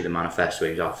when actually the manifesto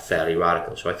aims are fairly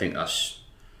radical. So I think that's,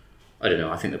 I don't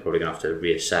know, I think they're probably going to have to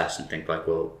reassess and think like,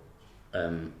 well,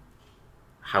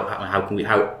 how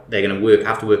they're going to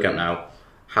have to work out now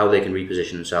how they can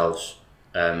reposition themselves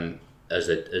as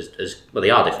well. They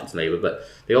are different to Labour, but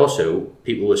they also,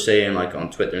 people were saying like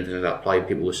on Twitter and things like that, Plaid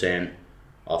people were saying,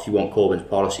 if you want Corbyn's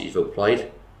policies, vote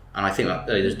Plaid. And I think that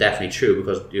is definitely true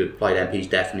because Plaid MPs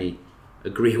definitely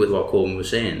agree with what Corbyn was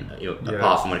saying,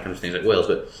 apart from when it comes to things like Wales.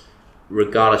 But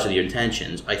regardless of your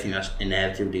intentions, I think that's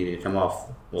inevitably going to come off.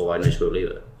 Well, why don't you just vote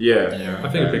Labour? Yeah. I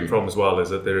think a big problem as well is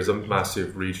that there is a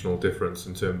massive regional difference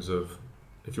in terms of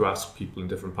if you ask people in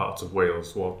different parts of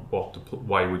Wales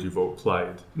why would you vote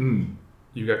Plaid,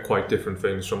 you get quite different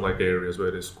things from like areas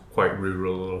where it's quite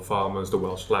rural farmers, the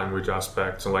Welsh language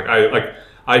aspects, and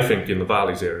I think in the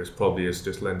valleys areas probably is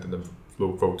just lending them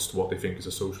votes to what they think is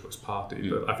a socialist party.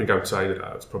 But I think outside of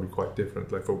that it's probably quite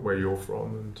different, like from where you're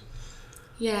from. And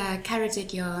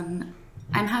Ceredigion,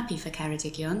 I'm happy for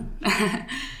Ceredigion.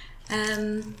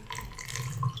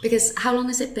 Because how long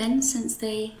has it been since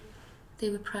they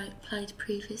were Plaid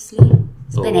previously?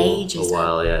 It's been ages. A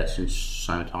while, since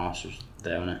Simon Thomas was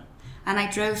there, wasn't it? And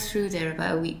I drove through there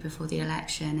about a week before the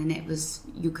election, and it was,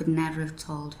 you could never have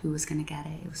told who was going to get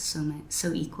it. It was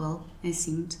so equal, it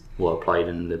seemed. What, Plaid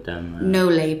and Lib Dem? No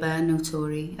Labour, no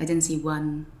Tory. I didn't see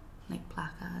one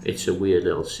placard. It's a weird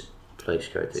little place,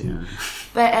 Ceredigion.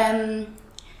 But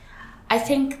I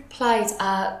think Plaid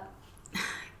are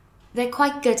they're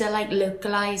quite good at like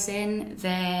localizing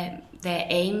their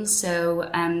aims. So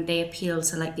they appeal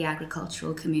to like the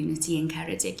agricultural community in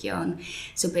Ceredigion.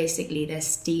 So basically, they're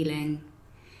stealing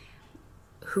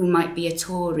who might be a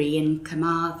Tory in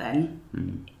Carmarthen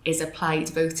is a Plaid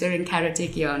voter in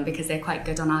Ceredigion because they're quite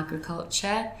good on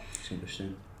agriculture. That's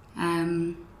interesting.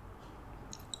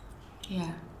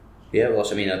 Yeah. Yeah, well,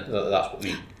 I mean, that's what I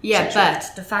mean. Yeah,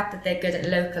 but the fact that they're good at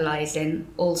localising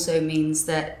also means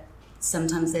that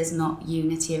sometimes there's not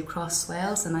unity across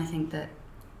Wales, and I think that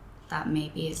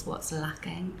maybe is what's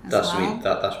lacking as well. I mean,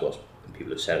 that's what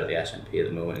people have said at the SNP at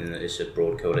the moment, and it's a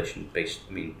broad coalition based,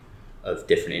 of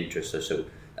different interests. So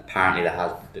apparently there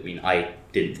has, I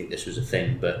didn't think this was a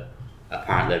thing, but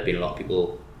apparently there have been a lot of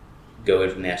people going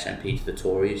from the SNP to the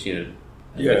Tories,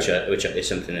 which is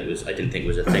something that I didn't think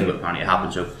was a thing, but apparently it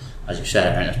happened. So as you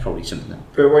said, I think that's probably something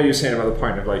that... But what you're saying about the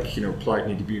point of Plaid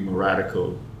need to be more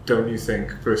radical, don't you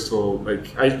think, first of all,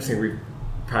 I think we've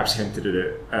perhaps hinted at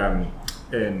it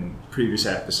in previous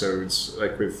episodes,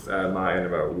 like with Martin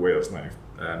about Wales Now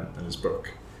in his book,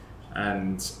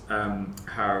 and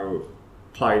how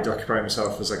Plaid occupy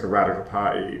himself as like a radical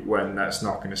party when that's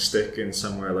not going to stick in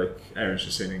somewhere like Erin's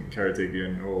just saying in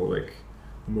Ceredigion or like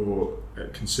more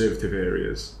conservative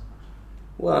areas.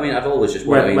 Well, I've always just...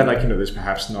 when there's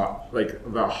perhaps not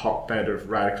like the hotbed of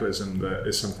radicalism that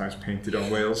is sometimes painted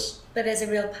on Wales. But there's a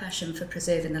real passion for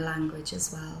preserving the language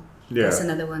as well. Yeah. That's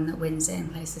another one that wins it in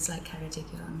places like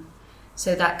Ceredigion.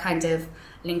 So that kind of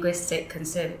linguistic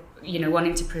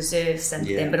wanting to preserve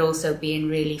something, but also being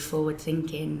really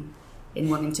forward-thinking in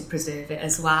wanting to preserve it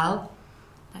as well.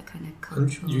 That kind of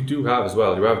cultural... And you do have as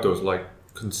well, you have those like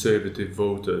conservative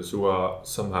voters who are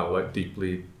somehow like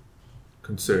deeply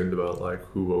concerned about like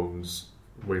who owns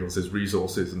Wales's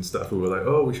resources and stuff, who are like,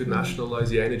 oh, we should nationalise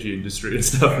the energy industry and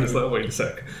stuff, and it's like, wait a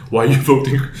sec, why are you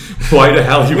voting, why the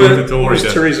hell are you voting Tory?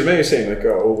 Was Theresa May saying like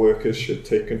all workers should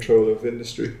take control of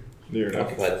industry?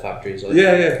 Occupy the factories.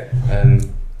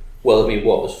 Well,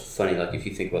 what was funny, like if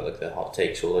you think about like the hot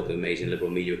takes or like the amazing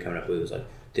liberal media were coming up with, it was like,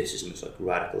 this is most like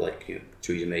radical, like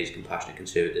Theresa May's compassionate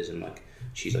conservatism, like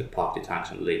she's like parked her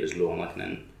tanks on Labour's lawn, like, and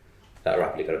then that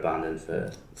rapidly got abandoned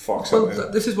for Fox. Well,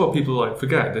 this is what people like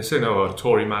forget. They say, no, a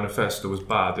Tory manifesto was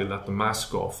bad, they let the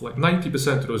mask off. Like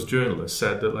 90% of those journalists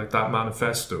said that like that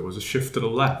manifesto was a shift to the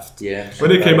left. Yeah. When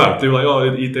they came out, they were like,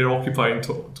 oh, they're occupying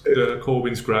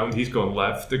Corbyn's ground, he's gone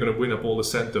left, they're going to win up all the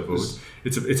centre votes.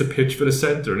 It's a pitch for the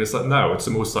centre, and it's like, no, it's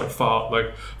the most like far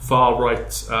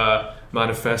right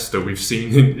manifesto we've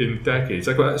seen in decades.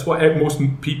 Like that's what most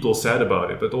people said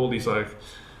about it, but all these like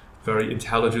very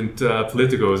intelligent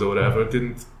politicos or whatever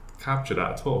didn't capture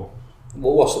that at all.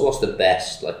 Well, what's the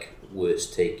best, like,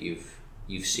 worst take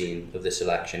you've seen of this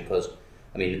election? Because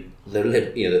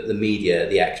the media,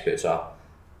 the experts are,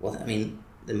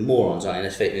 the morons aren't in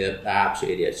this fake. They're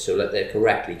absolute idiots. So like they're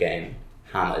correctly getting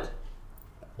hammered.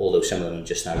 Although some of them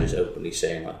just now just openly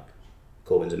saying like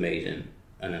Corbyn's amazing,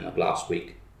 and then like last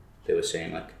week they were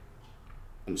saying like,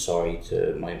 I'm sorry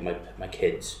to my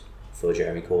kids for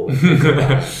Jeremy Corbyn.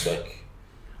 It's like,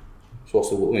 so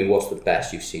what's the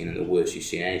best you've seen and the worst you've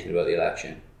seen? Anything about the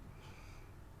election?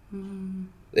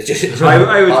 It's just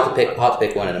hard to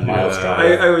pick one in a mile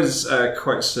stride. I was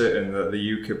quite certain that the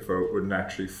UKIP vote would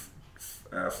naturally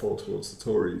fall towards the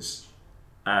Tories,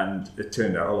 and it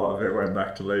turned out a lot of it went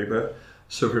back to Labour.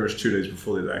 So pretty much 2 days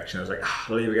before the election, I was like,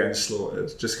 Labour getting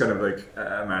slaughtered. Just kind of like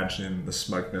imagining the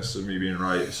smugness of me being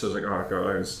right. So I was like, oh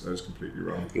god, I was completely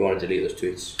wrong. You want to delete those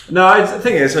tweets? No, the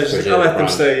thing is, I let them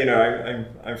stay.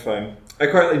 I'm fine. I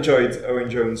quite enjoyed Owen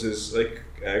Jones's like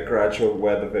gradual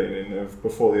weather veining of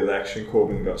before the election.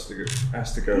 Corbyn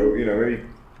has to go. Maybe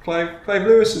Clive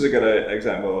Lewis is a good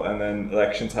example, and then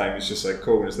election time is just like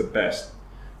Corbyn is the best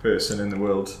person in the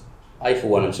world. I, for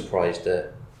one, am surprised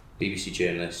that BBC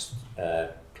journalist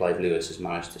Clive Lewis has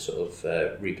managed to sort of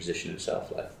reposition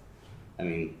himself. Like, I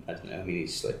don't know.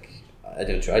 He's like, I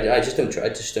just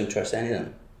don't trust any of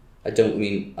them. I don't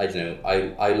know.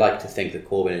 I like to think that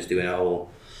Corbyn is doing a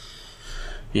whole,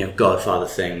 Godfather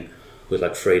thing with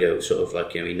like Fredo, sort of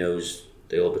like, he knows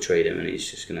they all betrayed him, and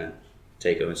he's just gonna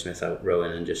take Owen Smith out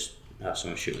rowing and just have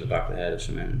someone shoot in the back of the head or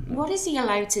something. What is he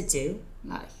allowed to do?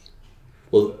 Like,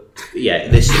 well, yeah,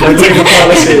 this political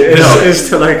policy is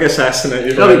to like assassinate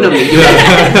you. No, you're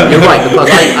right, because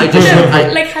I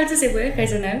just like, how does it work? I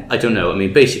don't know. I don't know.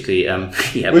 Basically, we're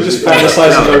just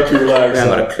fantasizing about cool lives. I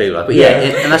haven't got a clue, but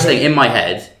and that's the thing. In my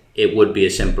head, it would be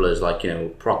as simple as like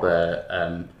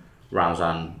proper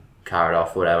Ramzan carried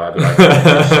off, whatever. I'd be like,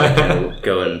 just, like,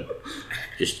 go and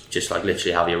just like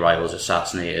literally have your rivals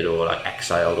assassinated or like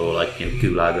exiled or like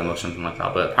gulag them or something like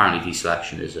that. But apparently,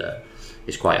 deselection is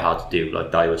is quite hard to do.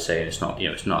 Like Di was saying, it's not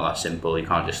that simple. You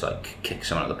can't just like kick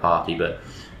someone at the party. But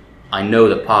I know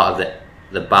that part of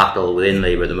the battle within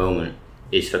Labour at the moment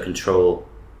is for control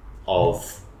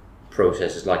of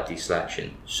processes like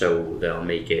deselection, so they'll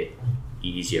make it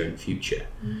easier in future.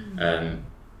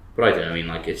 But I don't know, I mean,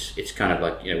 like it's kind of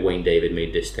like, Wayne David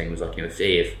made this thing, was like,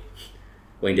 if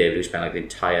Wayne David, who spent like the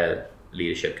entire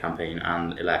leadership campaign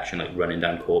and election like running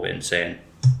down Corbyn saying,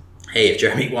 hey, if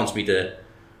Jeremy wants me to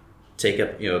take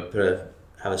up,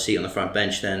 have a seat on the front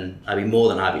bench, then I'd be more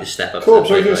than happy to step up. Cool,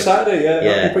 so you do Saturday,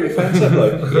 yeah. Put your fence up,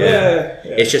 like. yeah.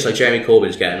 It's just like Jeremy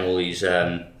Corbyn's getting all these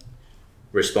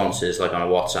responses like on a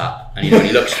WhatsApp, and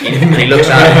he looks at it,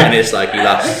 and it's like, you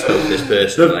last spoke to this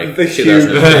person the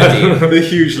 2013. The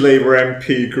huge Labour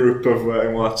MP group of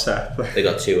WhatsApp. They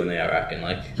got two in there, I reckon.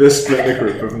 Like they split the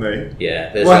group, haven't they?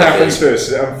 Yeah. What happens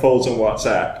first? It unfolds on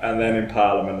WhatsApp, and then in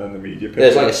Parliament, and the media.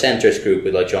 There's like a centrist group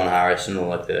with like John Harris and all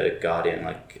like the Guardian,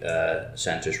 like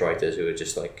centrist writers who are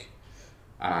just like,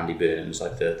 and Andy Burnham's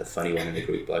like the funny one in the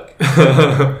group. Like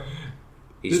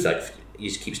he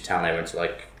just keeps telling everyone to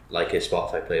like his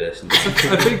Spotify playlist.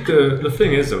 I think the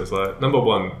thing is, though, is like, number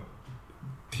one,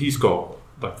 he's got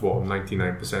like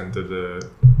 99% of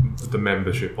the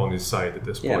membership on his side at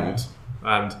this point.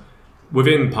 And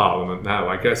within Parliament now,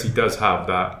 I guess he does have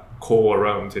that core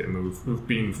around him who've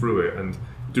been through it. And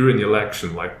during the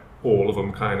election, like, all of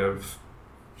them kind of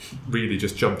really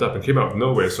just jumped up and came out of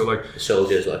nowhere. So like the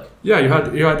soldiers, like, yeah, you had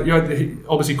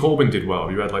obviously Corbyn did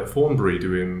well. You had like Thornbury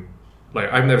doing. Like,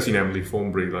 I've never seen Emily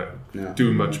Thornbury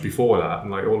do much before that,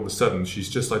 and like all of a sudden she's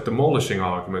just like demolishing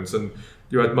arguments. And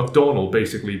you had McDonnell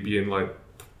basically being like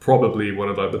probably one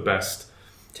of like the best.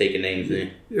 Taking names,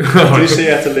 did you see he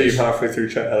had to leave halfway through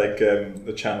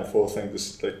the Channel 4 thing,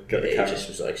 just like get the camera? He just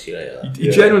was like, see you later. He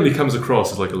generally comes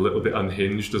across as like a little bit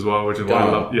unhinged as well, which is why I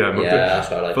love. Yeah, that's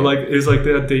what I like. But like, it's like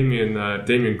they had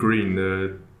Damien Green,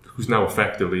 who's now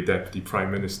effectively Deputy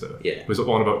Prime Minister, was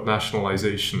on about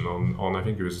nationalisation on I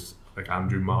think it was like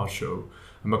Andrew Marr show,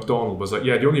 and McDonnell was like,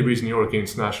 the only reason you're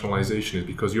against nationalisation is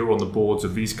because you're on the boards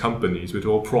of these companies which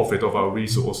all profit of our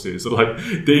resources. So like,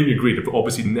 Damien Green have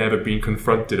obviously never been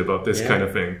confronted about this kind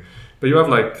of thing. But you have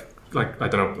like I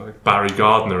don't know, like Barry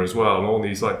Gardner as well, and all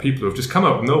these like people who have just come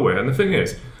out of nowhere. And the thing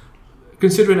is,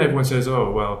 considering everyone says, oh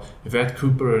well, Yvette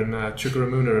Cooper and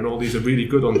Chukwuemeka and all these are really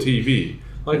good on TV.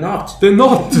 Like, they're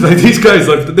not. Like, these guys,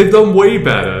 like, they've done way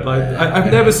better. Like,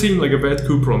 I've never seen like Yvette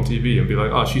Cooper on TV and be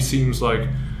like, oh, she seems like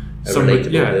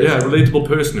relatable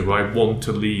person who I want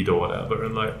to lead or whatever.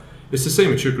 And like, it's the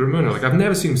same with Chukwuemeka. Like, I've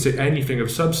never seen him say anything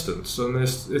of substance, and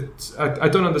I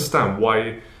don't understand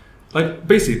why. Like,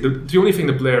 basically, the only thing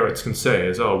the Blairites can say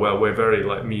is, oh well, we're very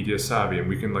like media savvy and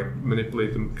we can like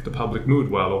manipulate the public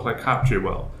mood well or like capture it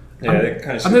well. Yeah,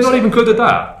 and they're not even good at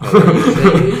that.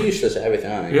 They're useless at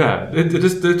everything, aren't they? Yeah,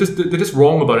 they're just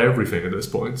wrong about everything at this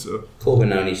point. So Corbyn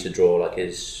now needs to draw like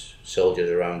his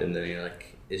soldiers around him, then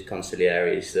like his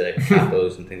consigliaries, the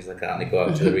capos and things like that, and they go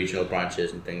out to the regional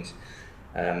branches and things,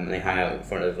 and they hang out in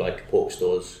front of like pork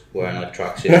stores wearing like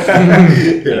tracksuits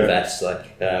and vests.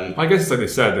 Like, I guess it's like they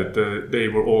said that they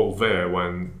were all there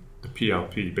when the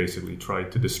PLP basically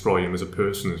tried to destroy him as a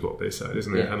person, is what they said,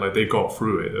 isn't it? And like, they got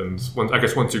through it, and I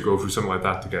guess once you go through something like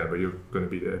that together, you're going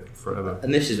to be there forever.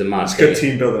 And this is the mad thing. It's good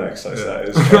team building exercise. That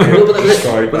is.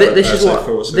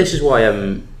 This is why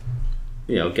again,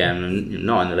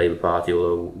 not in the Labour Party,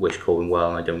 although I wish Corbyn well,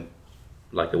 and I don't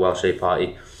like the Welsh Labour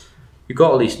Party. You've got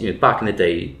all these, back in the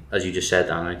day, as you just said,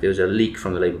 Dan, like, there was a leak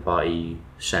from the Labour Party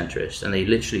centrists, and they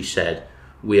literally said,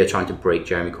 we are trying to break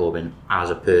Jeremy Corbyn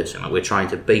as a person. Like, we're trying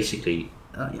to basically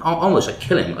almost like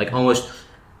kill him, like almost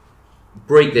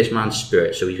break this man's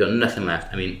spirit so he's got nothing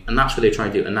left. I mean, and that's what they're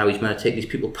trying to do. And now he's going to take these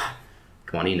people back.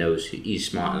 Come on, he knows he's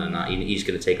smarter than that. He's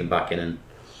going to take them back in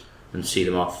and see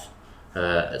them off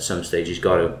at some stage. He's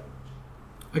got to.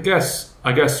 I guess.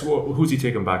 Who's he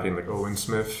taking back in? Like Owen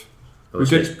Smith. Owen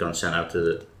Smith's gone sent out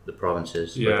to the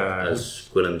provinces. Yeah, as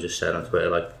Gwilym just said on Twitter,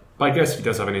 like. But I guess he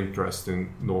does have an interest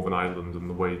in Northern Ireland and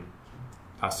the way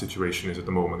that situation is at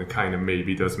the moment. It kind of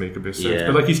maybe does make a bit of sense.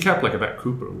 But like, he's kept like Yvette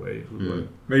Cooper away. Like,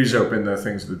 maybe he's hoping the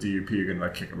things with the DUP are going to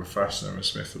like kick him a fuss, and Owen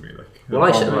Smith will be like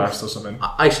or something.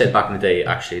 I said back in the day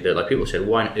actually that like people said,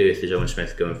 why on earth is Owen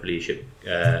Smith going for leadership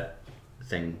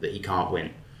thing that he can't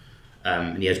win,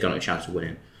 and he has got no chance of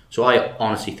winning. So I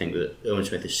honestly think that Owen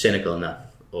Smith is cynical enough,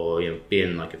 or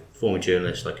being like a former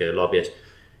journalist, like a lobbyist,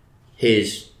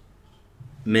 his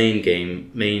main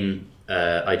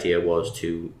idea was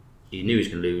he knew he was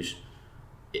going to lose.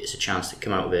 It's a chance to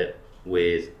come out of it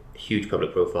with a huge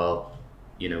public profile.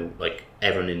 Like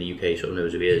everyone in the UK sort of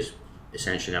knows who he is,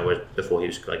 essentially now, whereas before he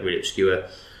was like really obscure.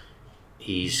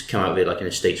 He's come out of it like in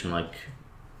a statesman-like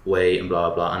way and blah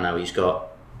blah blah, and now he's got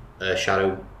a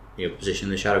shadow position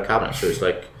in the shadow cabinet. So it's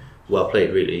like well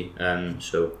played, really.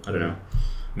 So I don't know.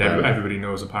 Everybody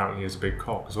knows apparently he has a big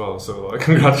cock as well, so like,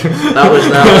 congratulations. That was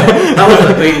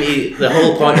the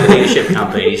whole point of the leadership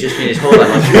campaign. He's just been his whole life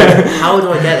like, how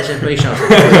do I get this information out?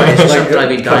 It's something I've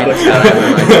been dying to tell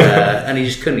him, and he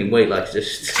just couldn't even wait. Like,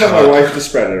 just tell my wife to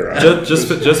spread it around. Just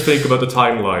think about the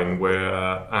timeline where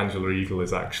Angela Eagle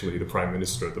is actually the Prime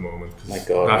Minister at the moment. My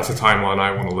God, that's a timeline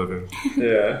I want to live in.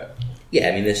 Yeah.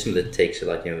 I mean, there's some of the takes of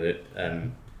like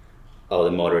the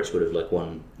moderates would have like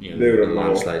won, they would have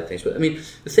landslide and things. But I mean,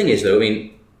 the thing is though,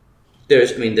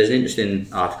 there's an interesting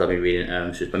article I've been reading.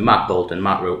 So it's by Matt Bolton.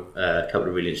 Matt wrote a couple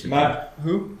of really interesting. Matt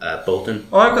who? Bolton.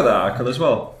 Oh, I've got that article as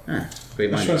well.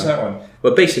 Great mind. Which one's that one?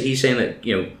 But basically, he's saying that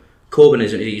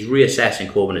Corbynism. He's reassessing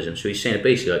Corbynism. So he's saying that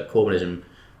basically, like Corbynism,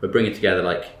 we're bringing together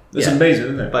like. It's amazing,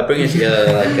 isn't it? By bringing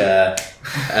together like.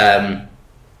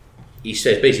 He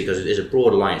says basically because there's a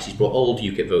broad alliance. He's brought old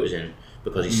UKIP voters in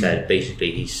because he said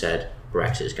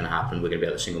Brexit is going to happen. We're going to be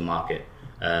at the single market,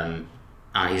 and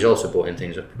he's also brought in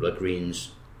things like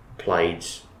Greens, Plaid,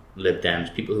 Lib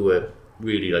Dems, people who are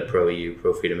really like pro EU,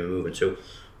 pro freedom of movement. So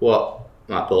what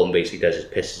Matt Bolton basically does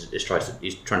is he's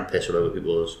trying to piss all over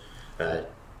people's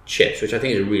chips, which I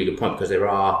think is a really good point because there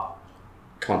are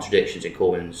contradictions in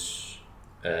Corbyn's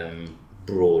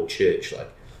broad church.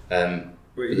 But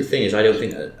the thing is, I don't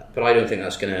think they're going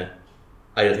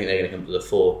to come to the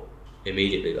fore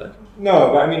immediately.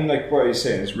 No, but I mean, like what he's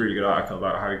saying is a really good article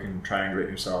about how you can triangulate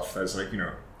yourself as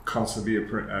constantly be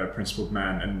a principled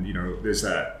man, and there's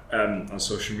that on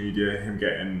social media him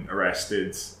getting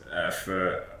arrested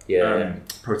for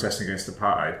protesting against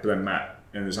apartheid. But then Matt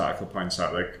in this article points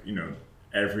out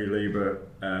every Labour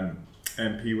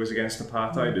MP was against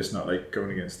apartheid. It's not like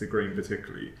going against the grain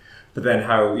particularly, but then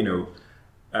how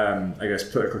I guess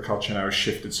political culture now has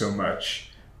shifted so much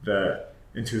that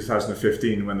in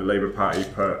 2015, when the Labour Party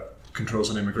put controls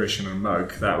on immigration on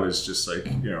mug, that was just like,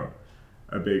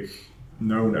 a big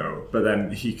no-no. But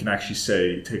then he can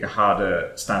actually take a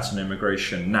harder stance on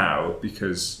immigration now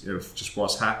because of just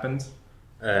what's happened.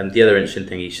 The other interesting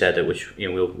thing he said, that which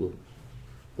we'll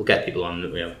get people on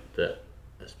that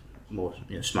are more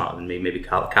smarter than me. Maybe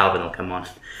Calvin will come on.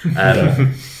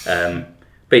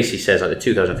 Basically says the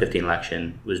 2015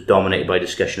 election was dominated by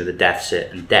discussion of the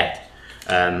deficit and debt.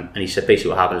 And he said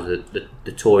basically what happened is that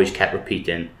the Tories kept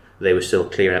repeating they were still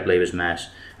clearing up Labour's mess.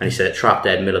 And he said it trapped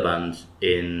Ed Miliband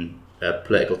in a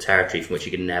political territory from which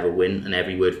he could never win, and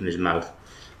every word from his mouth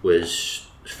was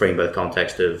framed by the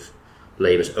context of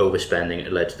Labour's overspending.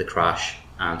 It led to the crash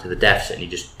and to the deficit, and he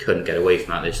just couldn't get away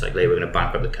from that. It's like Labour were going to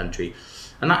bankrupt the country.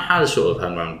 And that has sort of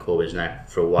hung around Corbyn's neck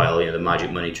for a while, the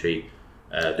magic money tree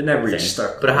it never really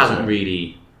stuck. But it hasn't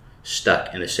really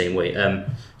stuck in the same way.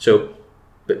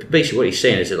 But basically what he's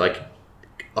saying is that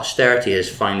austerity has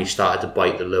finally started to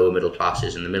bite the lower middle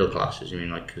classes and the middle classes.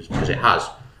 Because it has.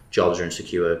 Jobs are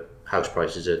insecure, house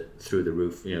prices are through the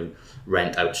roof,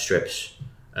 rent outstrips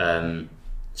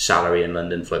salary in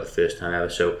London for the first time ever.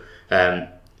 So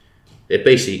it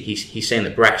basically, he's saying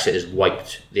that Brexit has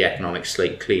wiped the economic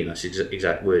slate clean. That's his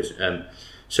exact words.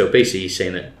 So basically he's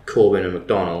saying that Corbyn and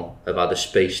McDonnell have had the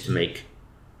space to make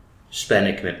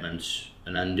spending commitments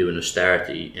and undo an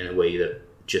austerity in a way that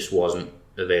just wasn't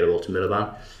available to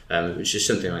Miliband, which is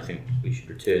something I think we should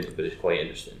return to, but it's quite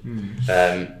interesting.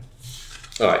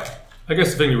 All right. I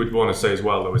guess the thing you would want to say as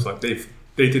well, though, is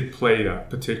they did play that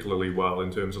particularly well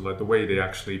in terms of the way they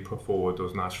actually put forward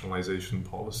those nationalisation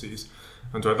policies,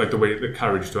 and the way the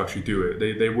courage to actually do it.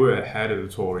 They were ahead of the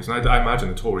Tories, and I imagine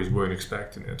the Tories weren't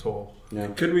expecting it at all. Yeah.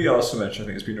 Could we also mention, I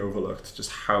think it's been overlooked,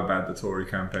 just how bad the Tory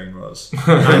campaign was,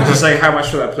 and just how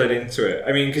much that played into it.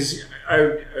 I mean, because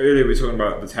earlier we were talking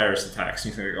about the terrorist attacks,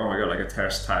 and you think, oh my god, a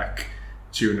terrorist attack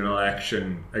during an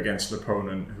election against an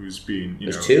opponent who's been,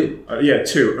 There's two,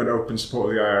 an open support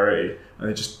of the IRA, and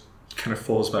it just kind of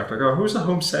falls back who was the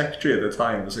Home Secretary at the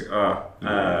time? It's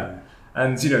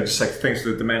and just things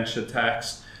with the dementia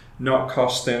tax not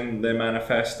costing their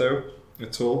manifesto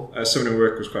at all. Someone in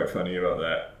work was quite funny about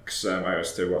that because I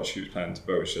asked her what she was planning to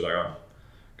vote. She said, I'm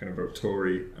going to vote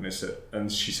Tory, and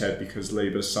she said because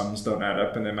Labour's sums don't add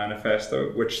up in their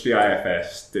manifesto, which the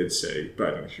IFS did say, but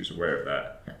I don't think she was aware of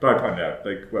that. But I pointed out,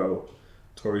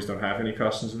 Tories don't have any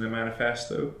customs in their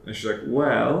manifesto, and she's like,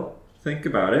 well, think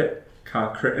about it.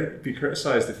 Can't be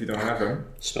criticised if you don't have them.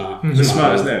 Smart. It's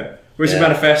smart, isn't it? Where's your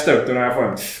manifesto? Don't have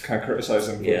one. Can't criticise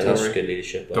them. Yeah, that's good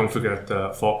leadership. Don't forget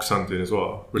fox hunting as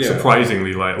well, which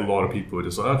surprisingly, like a lot of people are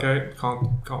just like, okay,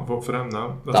 can't vote for them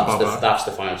now. That's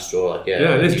the final straw. Like,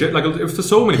 yeah, it is. Like, if there's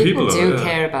so many people do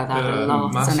care about that a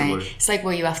lot. Massively. And it's like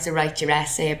what you have to write your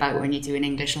essay about when you do an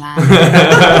English language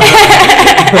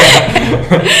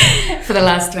for the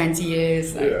last 20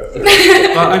 years. Like.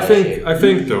 Yeah. But I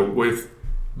think though, with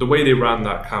the way they ran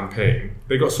that campaign,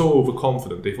 they got so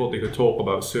overconfident. They thought they could talk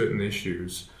about certain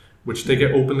issues, which they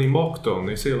get openly mocked on.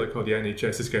 They say like, "Oh, the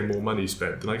NHS is getting more money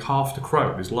spent," and like half the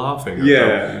crowd is laughing at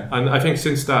them. And I think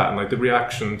since that, and like the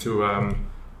reaction to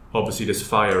obviously this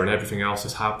fire and everything else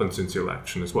has happened since the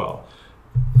election as well.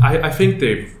 I think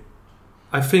that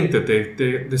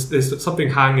there's something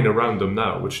hanging around them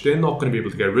now, which they're not going to be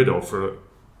able to get rid of for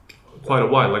quite a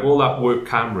while. Like all that work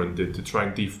Cameron did to try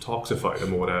and detoxify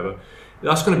them or whatever.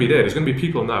 That's going to be there. There's going to be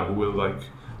people now who will like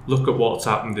look at what's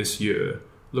happened this year,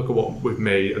 look at what we've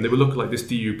made, and they will look at like this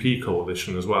DUP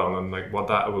coalition as well, and like what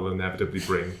that will inevitably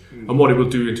bring, and what it will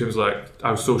do in terms of like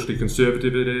how socially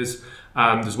conservative it is,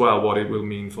 and as well what it will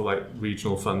mean for like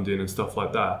regional funding and stuff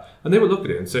like that. And they will look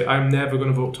at it and say, "I'm never going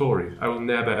to vote Tory. I will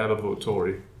never ever vote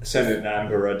Tory." Sending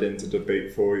Amber Rudd into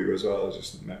debate for you as well is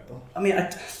just mental. I mean, the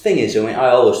thing is, I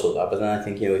always thought that, but then I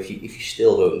think if you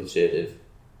still vote Conservative,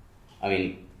 I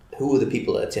mean, who are the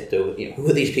people that are tipped over? Who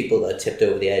are these people that are tipped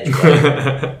over the edge?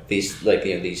 These,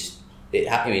 these. It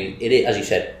is, as you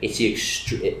said, it's the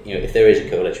extreme. If there is a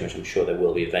coalition, which I'm sure there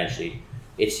will be eventually,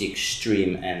 it's the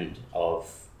extreme end of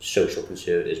social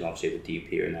conservatism. Obviously, with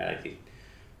DUP in there, like they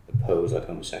oppose like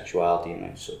homosexuality and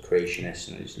like sort of creationists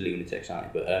and these lunatics,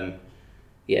 aren't they? But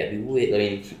it'd be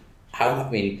weird.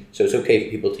 So it's okay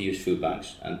for people to use food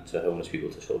banks and for homeless people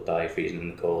to sort of die freezing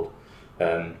in the cold,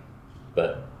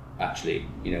 but actually,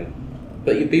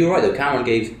 but you'd be alright though. Cameron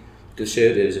gave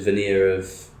Conservatives a veneer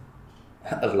of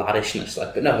laddishness,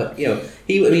 if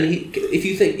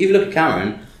you look at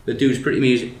Cameron, the dude's pretty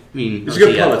he's a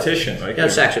good politician. He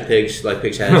had sex with pigs, like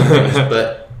pigs' heads,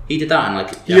 but he did that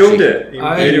and he owned it. He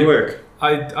made it work.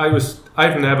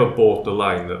 I've never bought the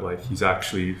line that like he's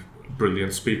actually a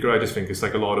brilliant speaker. I just think it's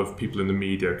like a lot of people in the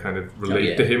media kind of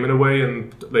relate to him in a way,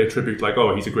 and they attribute like,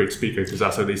 oh, he's a great speaker because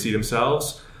that's how they see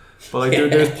themselves. But like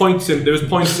there was points in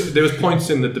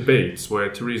the debates where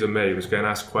Theresa May was getting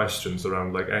asked questions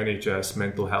around like NHS,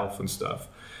 mental health and stuff,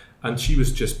 and she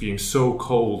was just being so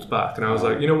cold back. And I was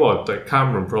like, you know what? Like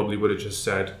Cameron probably would have just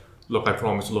said, "Look, I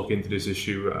promise to look into this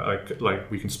issue.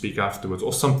 Like we can speak afterwards,"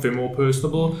 or something more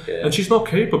personable. Yeah. And she's not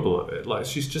capable of it. Like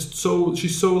she's so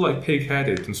like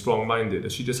pig-headed and strong-minded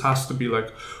that she just has to be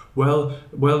like, well,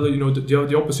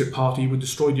 the opposite party would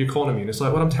destroy the economy, and it's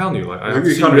like, well, I'm telling you, like I have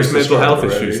serious mental health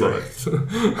issues.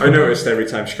 I noticed every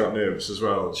time she got nervous as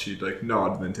well, she'd like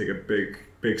nod and then take a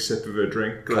big sip of her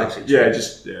drink.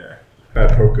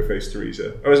 Bad poker face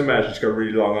Theresa. I always imagine she's got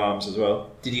really long arms as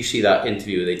well. Did you see that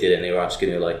interview they did, and they were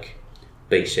asking her like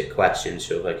basic questions,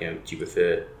 so like, do you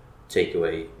prefer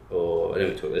takeaway or I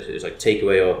don't know what this is, like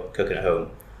takeaway or cooking at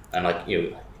home, and like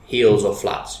heels or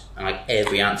flats, and like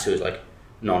every answer was like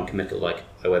non-committal, like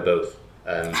I wear both.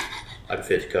 I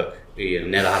prefer to cook.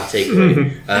 Never had a takeaway.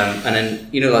 And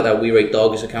then like that We Rate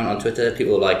Dogs account on Twitter.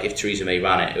 People were like, if Theresa May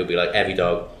ran it would be like every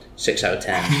dog 6 out of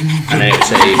 10, and then it would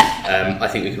say, I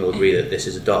think we can all agree that this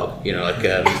is a dog.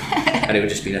 And it would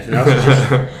just be nothing else.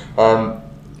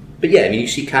 But yeah, I mean, you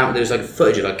see there was like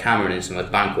footage of like Cameron in some like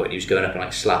banquet. And he was going up and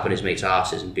like slapping his mates'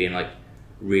 asses and being like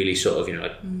really sort of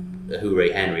like a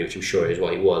hooray Henry, which I'm sure is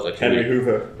what he was, like Henry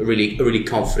Hoover, a really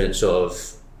confident sort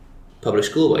of public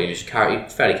school boy. He was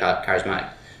fairly charismatic,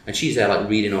 and she's there like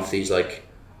reading off these like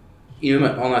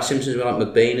on that Simpsons where like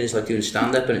McBain is like doing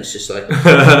stand up, and it's just like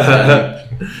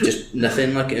just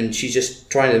nothing like, and she's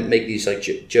just trying to make these like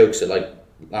jokes that like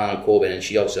land on Corbyn, and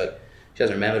she obviously like she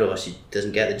hasn't remembered or she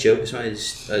doesn't get the joke or something.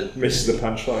 Misses the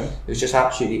punchline. It was just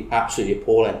absolutely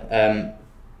appalling.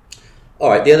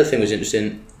 Alright, the other thing was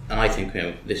interesting, and I think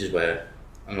this is where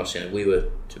I'm not saying that we were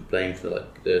to blame for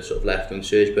like the sort of left-wing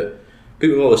surge, but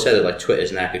people have always said that like Twitter's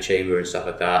an echo chamber and stuff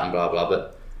like that and blah blah,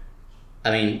 but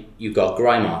I mean, you've got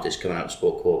grime artists coming out to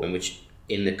support Corbyn, which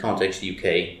in the context of the UK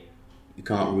you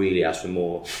can't really ask for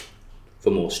more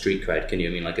street cred, can you?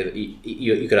 I mean, like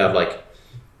you could have like,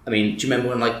 I mean, do you remember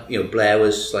when like Blair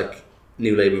was like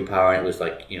New Labour in power, and it was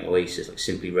like Oasis, like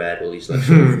Simply Red, all these like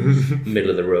sort of middle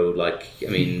of the road, like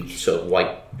I mean, sort of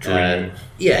white dream.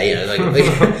 Like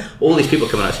all these people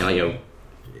coming out saying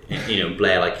like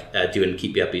Blair like doing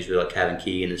Keep You Uppies with like Kevin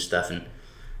Keegan and stuff,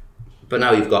 but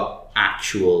now you've got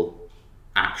actual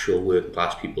working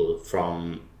class people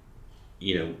from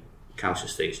council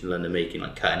estates in London making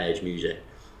like cutting edge music,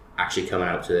 actually coming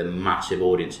out to their massive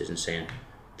audiences and saying,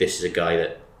 this is a guy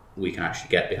that we can actually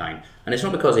get behind. And it's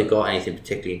not because they've got anything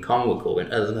particularly in common with Corbyn,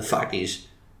 other than the fact he's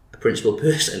a principled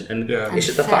person. And it's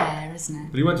just the fact, isn't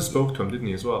it? But he went and spoke to him, didn't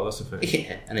he, as well? That's the thing.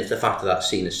 Yeah, and it's the fact that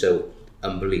scene is so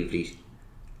unbelievably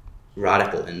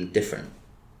radical and different.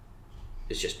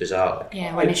 It's just bizarre.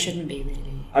 Yeah, when it shouldn't be,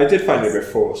 really. I did find it a bit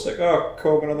forced. Like,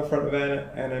 Corbyn on the front of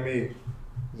NME. I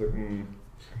was like,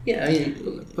 Yeah, I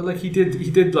mean, but like he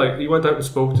did like he went out and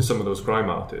spoke to some of those crime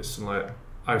artists, and like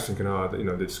I was thinking,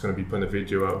 they're just going to be putting a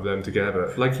video out of them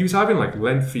together. Like he was having like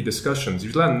lengthy discussions. He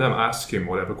was letting them ask him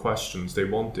whatever questions they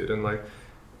wanted, and like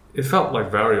it felt like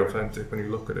very authentic when you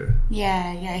look at it.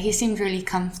 Yeah, he seemed really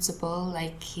comfortable.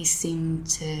 Like he seemed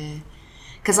to,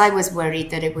 because I was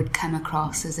worried that it would come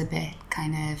across as a bit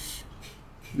kind of.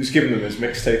 He was giving them his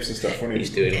mixtapes and stuff, wasn't he? he's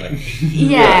doing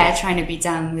like trying to be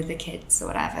down with the kids or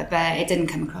whatever. But it didn't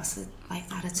come across like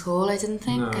that at all. I didn't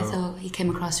think. No. I thought he came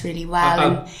across really well,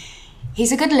 and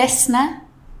he's a good listener.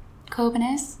 Corbyn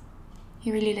is. He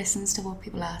really listens to what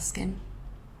people ask him.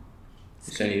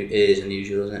 it is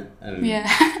unusual, isn't it?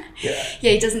 Yeah,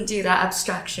 he doesn't do that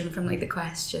abstraction from like the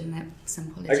question that some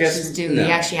politicians do. No.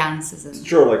 He actually answers them. To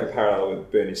draw like a parallel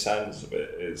with Bernie Sanders a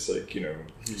bit, it's like,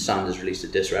 Sanders released a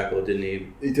diss record, didn't he?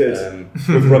 He did.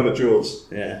 With Run the Jewels.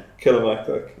 Yeah. Killer Mike,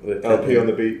 like, LP on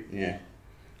the beat. Yeah.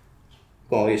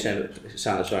 What were you saying about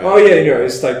Sanders? Sorry. Oh yeah,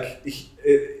 it's like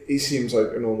he seems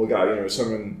like a normal guy.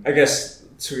 Someone. I guess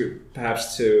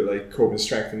perhaps like Corbyn's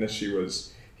strength initially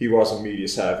was he wasn't media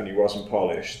savvy and he wasn't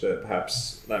polished. That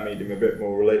perhaps that made him a bit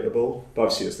more relatable. But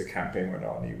obviously, as the campaign went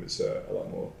on, he was a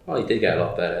lot more. Oh, he did get a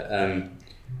lot better.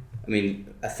 I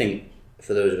mean, I think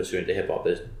for those of us who are into hip hop,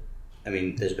 there's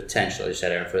potential. As you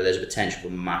said, Aaron, there's a potential for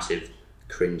massive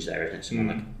cringe there, isn't it?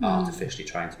 Someone like artificially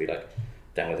trying to be like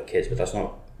down with the kids, but that's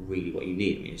not really what you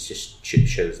need. I mean, it's just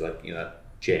shows like that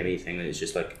JME thing, and it's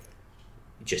just like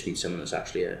you just need someone that's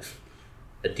actually a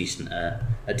decent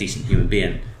human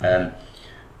being.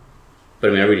 But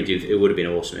I mean, I really do. It would have been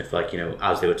awesome if, like,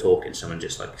 as they were talking, someone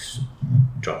just like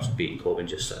drops a beat and Corbyn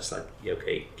just says like, yeah,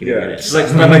 "Okay, give me a minute."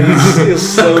 Like he'll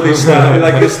slowly start,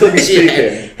 like he'll still be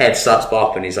speaking. Head starts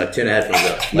bopping. He's like, "Turn the headphones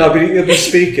up." Like, No, but he'll be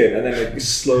speaking, and then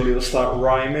slowly he'll start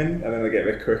rhyming, and then they'll get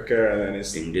a bit quicker, and then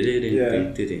it's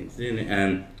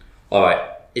all right.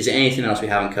 Is there anything else we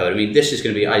haven't covered? I mean, this is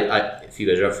going to be. If you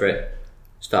guys are up for it,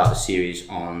 start the series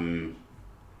on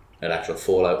electoral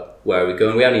fallout. Where are we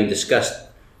going? We haven't even discussed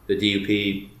the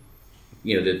DUP,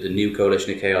 the new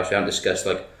coalition of chaos. We haven't discussed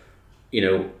where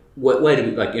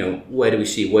do we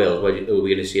see Wales? Are we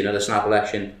going to see another snap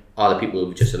election? Are the people who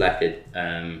we just elected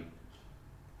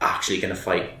actually going to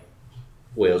fight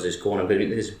Wales's corner? But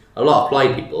there's a lot of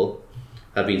Plaid people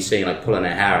have been saying, like, pulling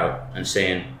their hair out and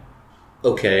saying,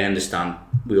 okay, I understand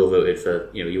we all voted for,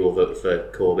 you all voted for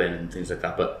Corbyn and things like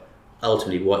that, but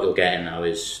ultimately what you're getting now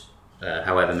is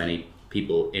however many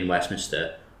people in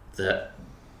Westminster that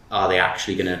are they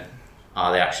actually going to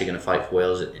fight for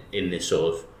Wales in this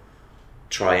sort of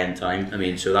try-end time? I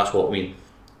mean, so that's what we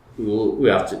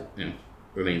have to,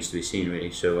 remains to be seen,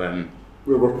 really. So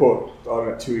we'll report on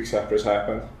it 2 weeks after it's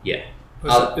happened. Yeah.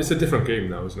 It's a different game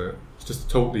now, isn't it? It's just a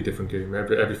totally different game.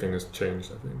 Everything has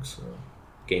changed, I think. So.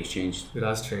 Game's changed. It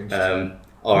has changed.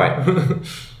 All right.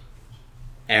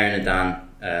 Aaron and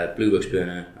Dan, Blue Books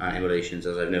Burner and Immolations,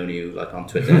 as I've known you, like, on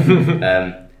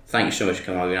Twitter. Thank you so much for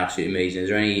coming on. You've been absolutely amazing. Is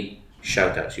there any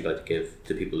shout-outs you'd like to give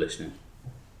to people listening?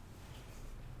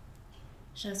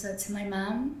 Shout out to my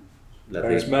mum.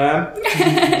 Lovely. Thanks,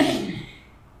 ma'am.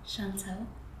 Chantal,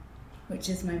 which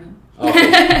is my mum.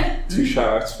 Okay. 2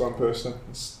 shout-outs for one person.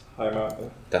 Hi, Matt.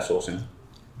 That's awesome.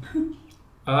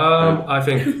 I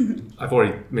think I've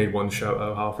already made one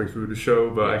shout-out halfway through the show,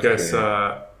 but I guess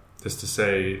just to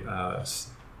say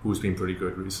who's been pretty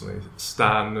good recently.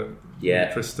 Stan,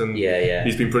 Tristan. Yeah.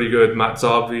 He's been pretty good. Matt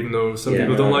Zob, even though some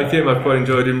people don't like him, I've quite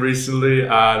enjoyed him recently.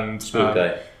 And Smooth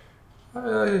guy.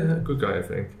 Good guy, I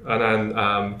think. And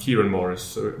then Kieran Morris.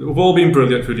 So we've all been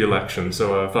brilliant through the election,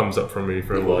 so thumbs up from me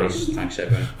for everyone. Thanks,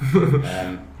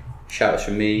 everyone. Shout-outs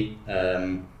from me.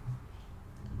 Can't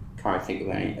think of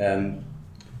any.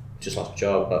 Just lost a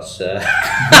job. That's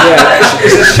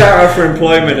it's a shout out for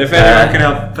employment. If anyone can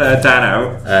help Dan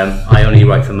out. I only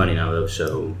write for money now, though,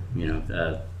 so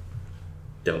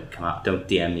don't come out. Don't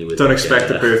DM me with. Don't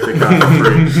expect a birthday card for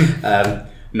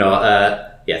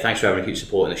free. Thanks for everyone. Keep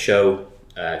supporting the show.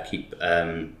 Keep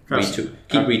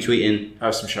retweeting. I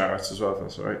have some shout outs as well. If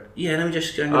that's all right. Yeah, let me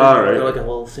just go right. like a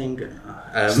whole thing.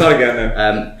 Start again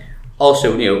then.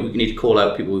 Also, we need to call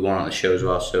out people we want on the show as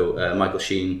well. So Michael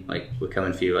Sheen, like, we're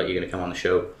coming for you. Like, you're going to come on the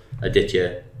show.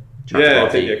 Aditya,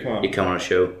 Aditya, come on. You come on the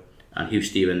show. And Hugh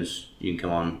Stevens, you can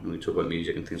come on and we talk about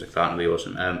music and things like that. And it'll be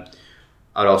awesome.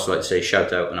 I'd also like to say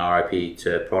shout out and RIP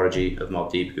to Prodigy of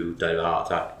Mobb Deep, who died of a heart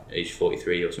attack at age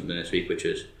 43 or something this week, which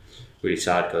is really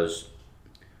sad because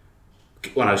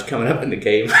when I was coming up in the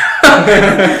game,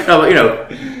 no, but you know,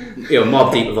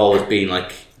 Mobb Deep have always been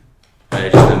like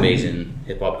just an amazing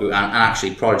hip hop group, and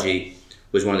actually Prodigy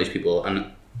was one of these people.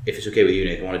 And if it's okay with you,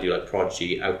 Nick, I want to do like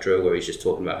Prodigy outro where he's just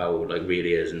talking about how like real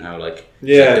he is and how like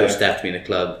don't step to me in the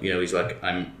club. You know, he's like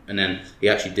and then he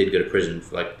actually did go to prison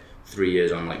for like 3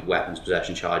 years on like weapons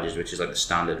possession charges, which is like the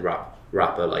standard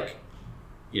rapper like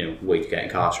way to get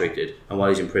incarcerated. And while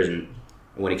he's in prison,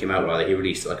 when he came out, he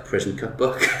released like a prison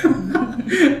cookbook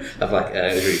of like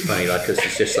it was really funny, like because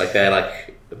it's just like they're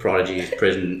like the Prodigy's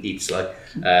prison eats like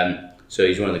so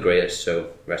he's one of the greatest.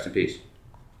 So rest in peace.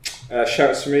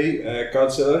 Shouts for me,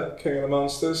 Godzilla, King of the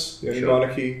Monsters, the only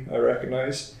monarchy I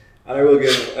recognise, and I will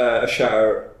give a shout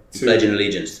out to pledging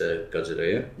allegiance to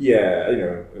Godzilla. Yeah, who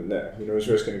knows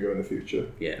where it's going to go in the future.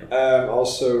 Yeah.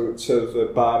 Also to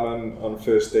the barman on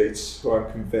First Dates, who I'm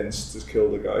convinced has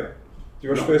killed a guy. Do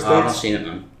you watch First Dates? I've not seen it,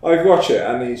 man. I've watched it,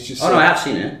 and he's just... no, I have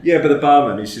seen it. Yeah, but the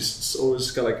barman, he's just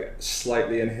always got like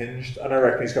slightly unhinged, and I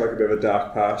reckon he's got like a bit of a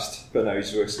dark past, but now he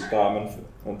just works as barman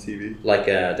on TV. Like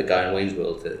the guy in Wayne's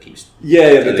World that keeps...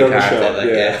 the double shot,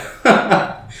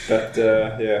 But,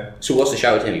 yeah. So what's the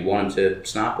shout out to him? You want him to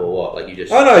snap, or what? Like you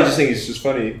just... Oh, no, I just think he's just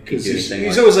funny, because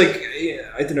he's always like,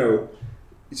 I don't know,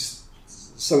 he's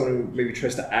someone who maybe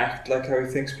tries to act like how he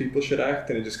thinks people should act,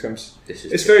 and it just comes...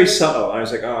 It's very subtle, and I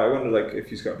was like, I wonder like if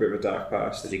he's got a bit of a dark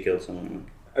past. Has he killed someone?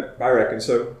 I reckon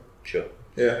so. Sure.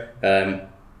 Yeah.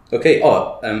 Okay,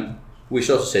 we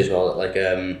should also say as well that like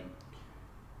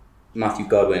Matthew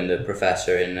Godwin, the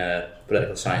professor in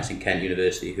political science in Kent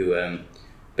University, who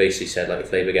basically said like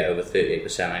if Labour get over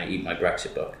 38%, I eat my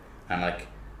Brexit book. And like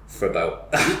for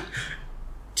about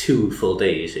 2 full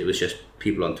days, it was just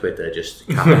people on Twitter just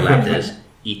capital letters,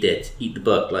 eat the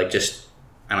book, like just.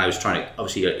 And I was trying to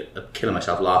obviously killing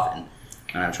myself laughing,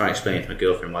 and I'm trying to explain it to my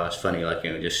girlfriend why that's funny, like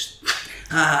just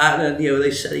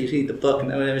they said you eat the book,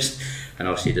 and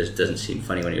obviously it just doesn't seem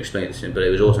funny when you explain it to him, but it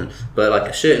was awesome. But like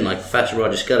a certain like Professor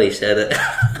Roger Scully said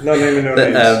that no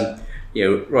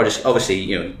names. Roger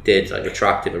obviously did like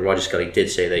retract it, but Roger Scully did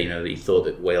say that that he thought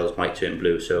that Wales might turn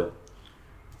blue. So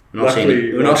we're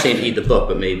not saying eat the book,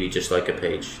 but maybe just like a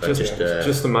page. Like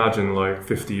just imagine like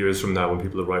 50 years from now when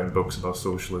people are writing books about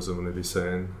socialism and they'll be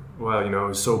saying, well,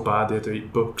 it's so bad they have to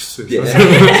eat books. Well,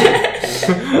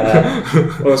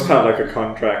 it's kind of like a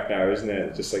contract now, isn't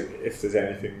it? Just like if there's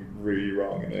anything really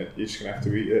wrong in it, you're just going to have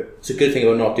to eat it. It's a good thing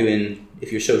about not doing,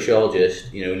 if you're a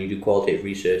sociologist, when you do qualitative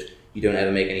research, you don't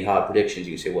ever make any hard predictions.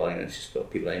 You can say, well, it's just what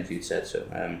people I interviewed said, so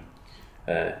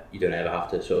you don't ever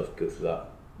have to sort of go through that.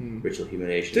 Ritual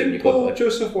humiliation. Didn't Paul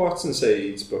Joseph Watson say he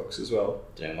eats books as well?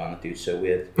 I don't know, man, that dude's so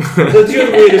weird. The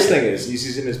weirdest thing is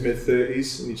he's in his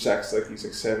mid-30s and he just acts like he's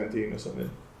like 17 or something.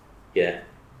 Yeah,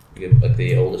 like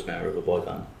the oldest member of a boy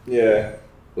band. Yeah.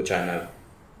 Which I know.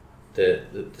 The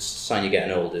sign you're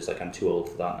getting old is like I'm too old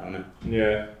for that now.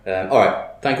 Yeah.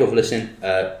 Alright, thank you all for listening.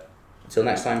 Until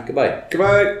next time, goodbye.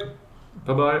 Goodbye.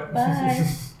 Bye-bye. Bye.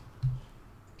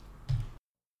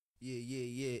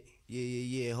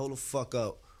 Yeah, hold the fuck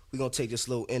up. We gonna take this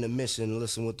little intermission and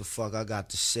listen what the fuck I got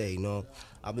to say,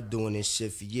 I've been doing this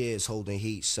shit for years, holding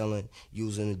heat, selling,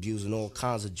 using, abusing all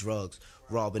kinds of drugs,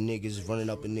 robbing niggas, running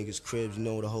up in niggas' cribs,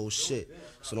 the whole shit.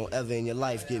 So don't ever in your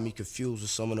life get me confused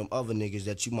with some of them other niggas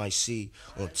that you might see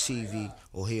on TV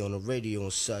or hear on the radio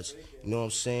and such. You know what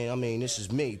I'm saying? I mean, this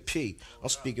is me, P. I'm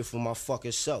speaking for my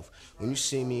fucking self. When you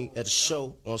see me at a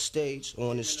show, on stage,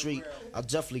 or on the street, I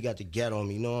definitely got the get on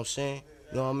me, you know what I'm saying?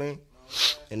 You know what I mean?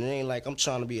 And it ain't like I'm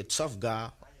trying to be a tough guy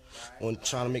or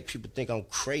trying to make people think I'm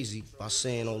crazy by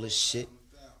saying all this shit.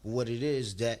 But what it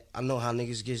is that I know how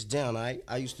niggas gets down, alright?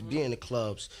 I used to be in the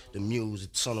clubs, the Muse,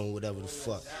 the Tunnel, whatever the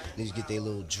fuck. Niggas get their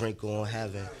little drink on,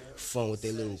 having fun with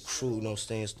their little crew, you know what I'm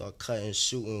saying? Start cutting,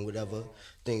 shooting, whatever,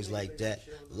 things like that.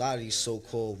 A lot of these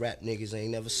so-called rap niggas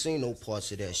ain't never seen no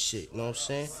parts of that shit, you know what I'm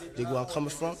saying? Dig where I'm coming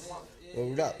from?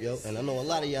 Word up, yo. And I know a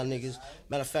lot of y'all niggas,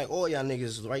 matter of fact, all y'all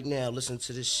niggas right now listen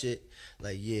to this shit.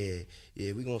 Like, yeah,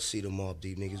 we gonna see the Mobb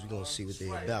Deep niggas. We gonna see what they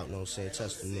about, you know what I'm saying?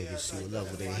 Test the niggas, see what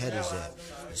level their head is at.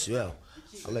 But yo,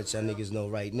 I'll let y'all niggas know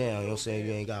right now, you know what I'm saying?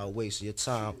 You ain't gotta waste your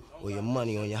time or your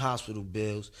money on your hospital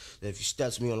bills. That if you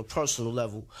step to me on a personal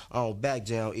level, I don't back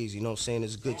down easy, you know what I'm saying?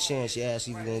 There's a good chance your ass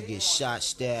either gonna get shot,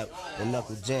 stabbed, or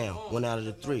knuckled down. 1 out of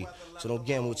the 3. So don't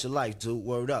gamble with your life, dude.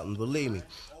 Word up, and believe me,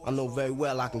 I know very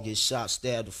well I can get shot,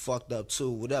 stabbed, or fucked up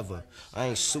too, whatever. I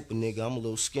ain't super nigga, I'm a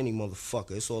little skinny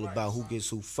motherfucker. It's all about who gets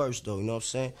who first though, you know what I'm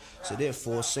saying? So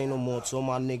therefore, say no more to all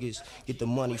my niggas, get the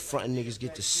money, frontin' niggas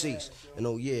get the seats. And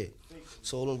oh yeah,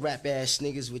 So all them rap ass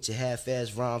niggas with your half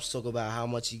ass rhymes talk about how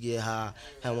much you get high,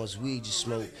 how much weed you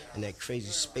smoke, and that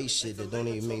crazy space shit that don't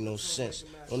even make no sense.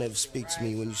 Don't ever speak to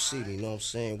me when you see me, you know what I'm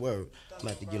saying? Word. I'm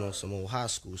about to get on some old high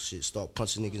school shit, start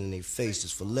punching niggas in their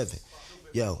faces for living.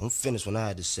 Yo, I'm finished when I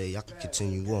had to say. Y'all can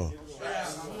continue on. You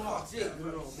ain't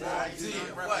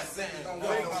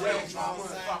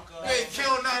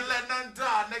kill nothing, let nothing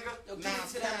die, nigga. Yo, get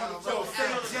into that motherfucker.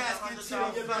 Fake jazz, get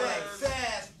to your bag.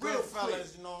 Fast, real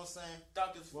fellas, you know what I'm saying?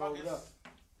 Thug as fuckers.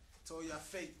 Told y'all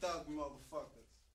fake thug, motherfucker.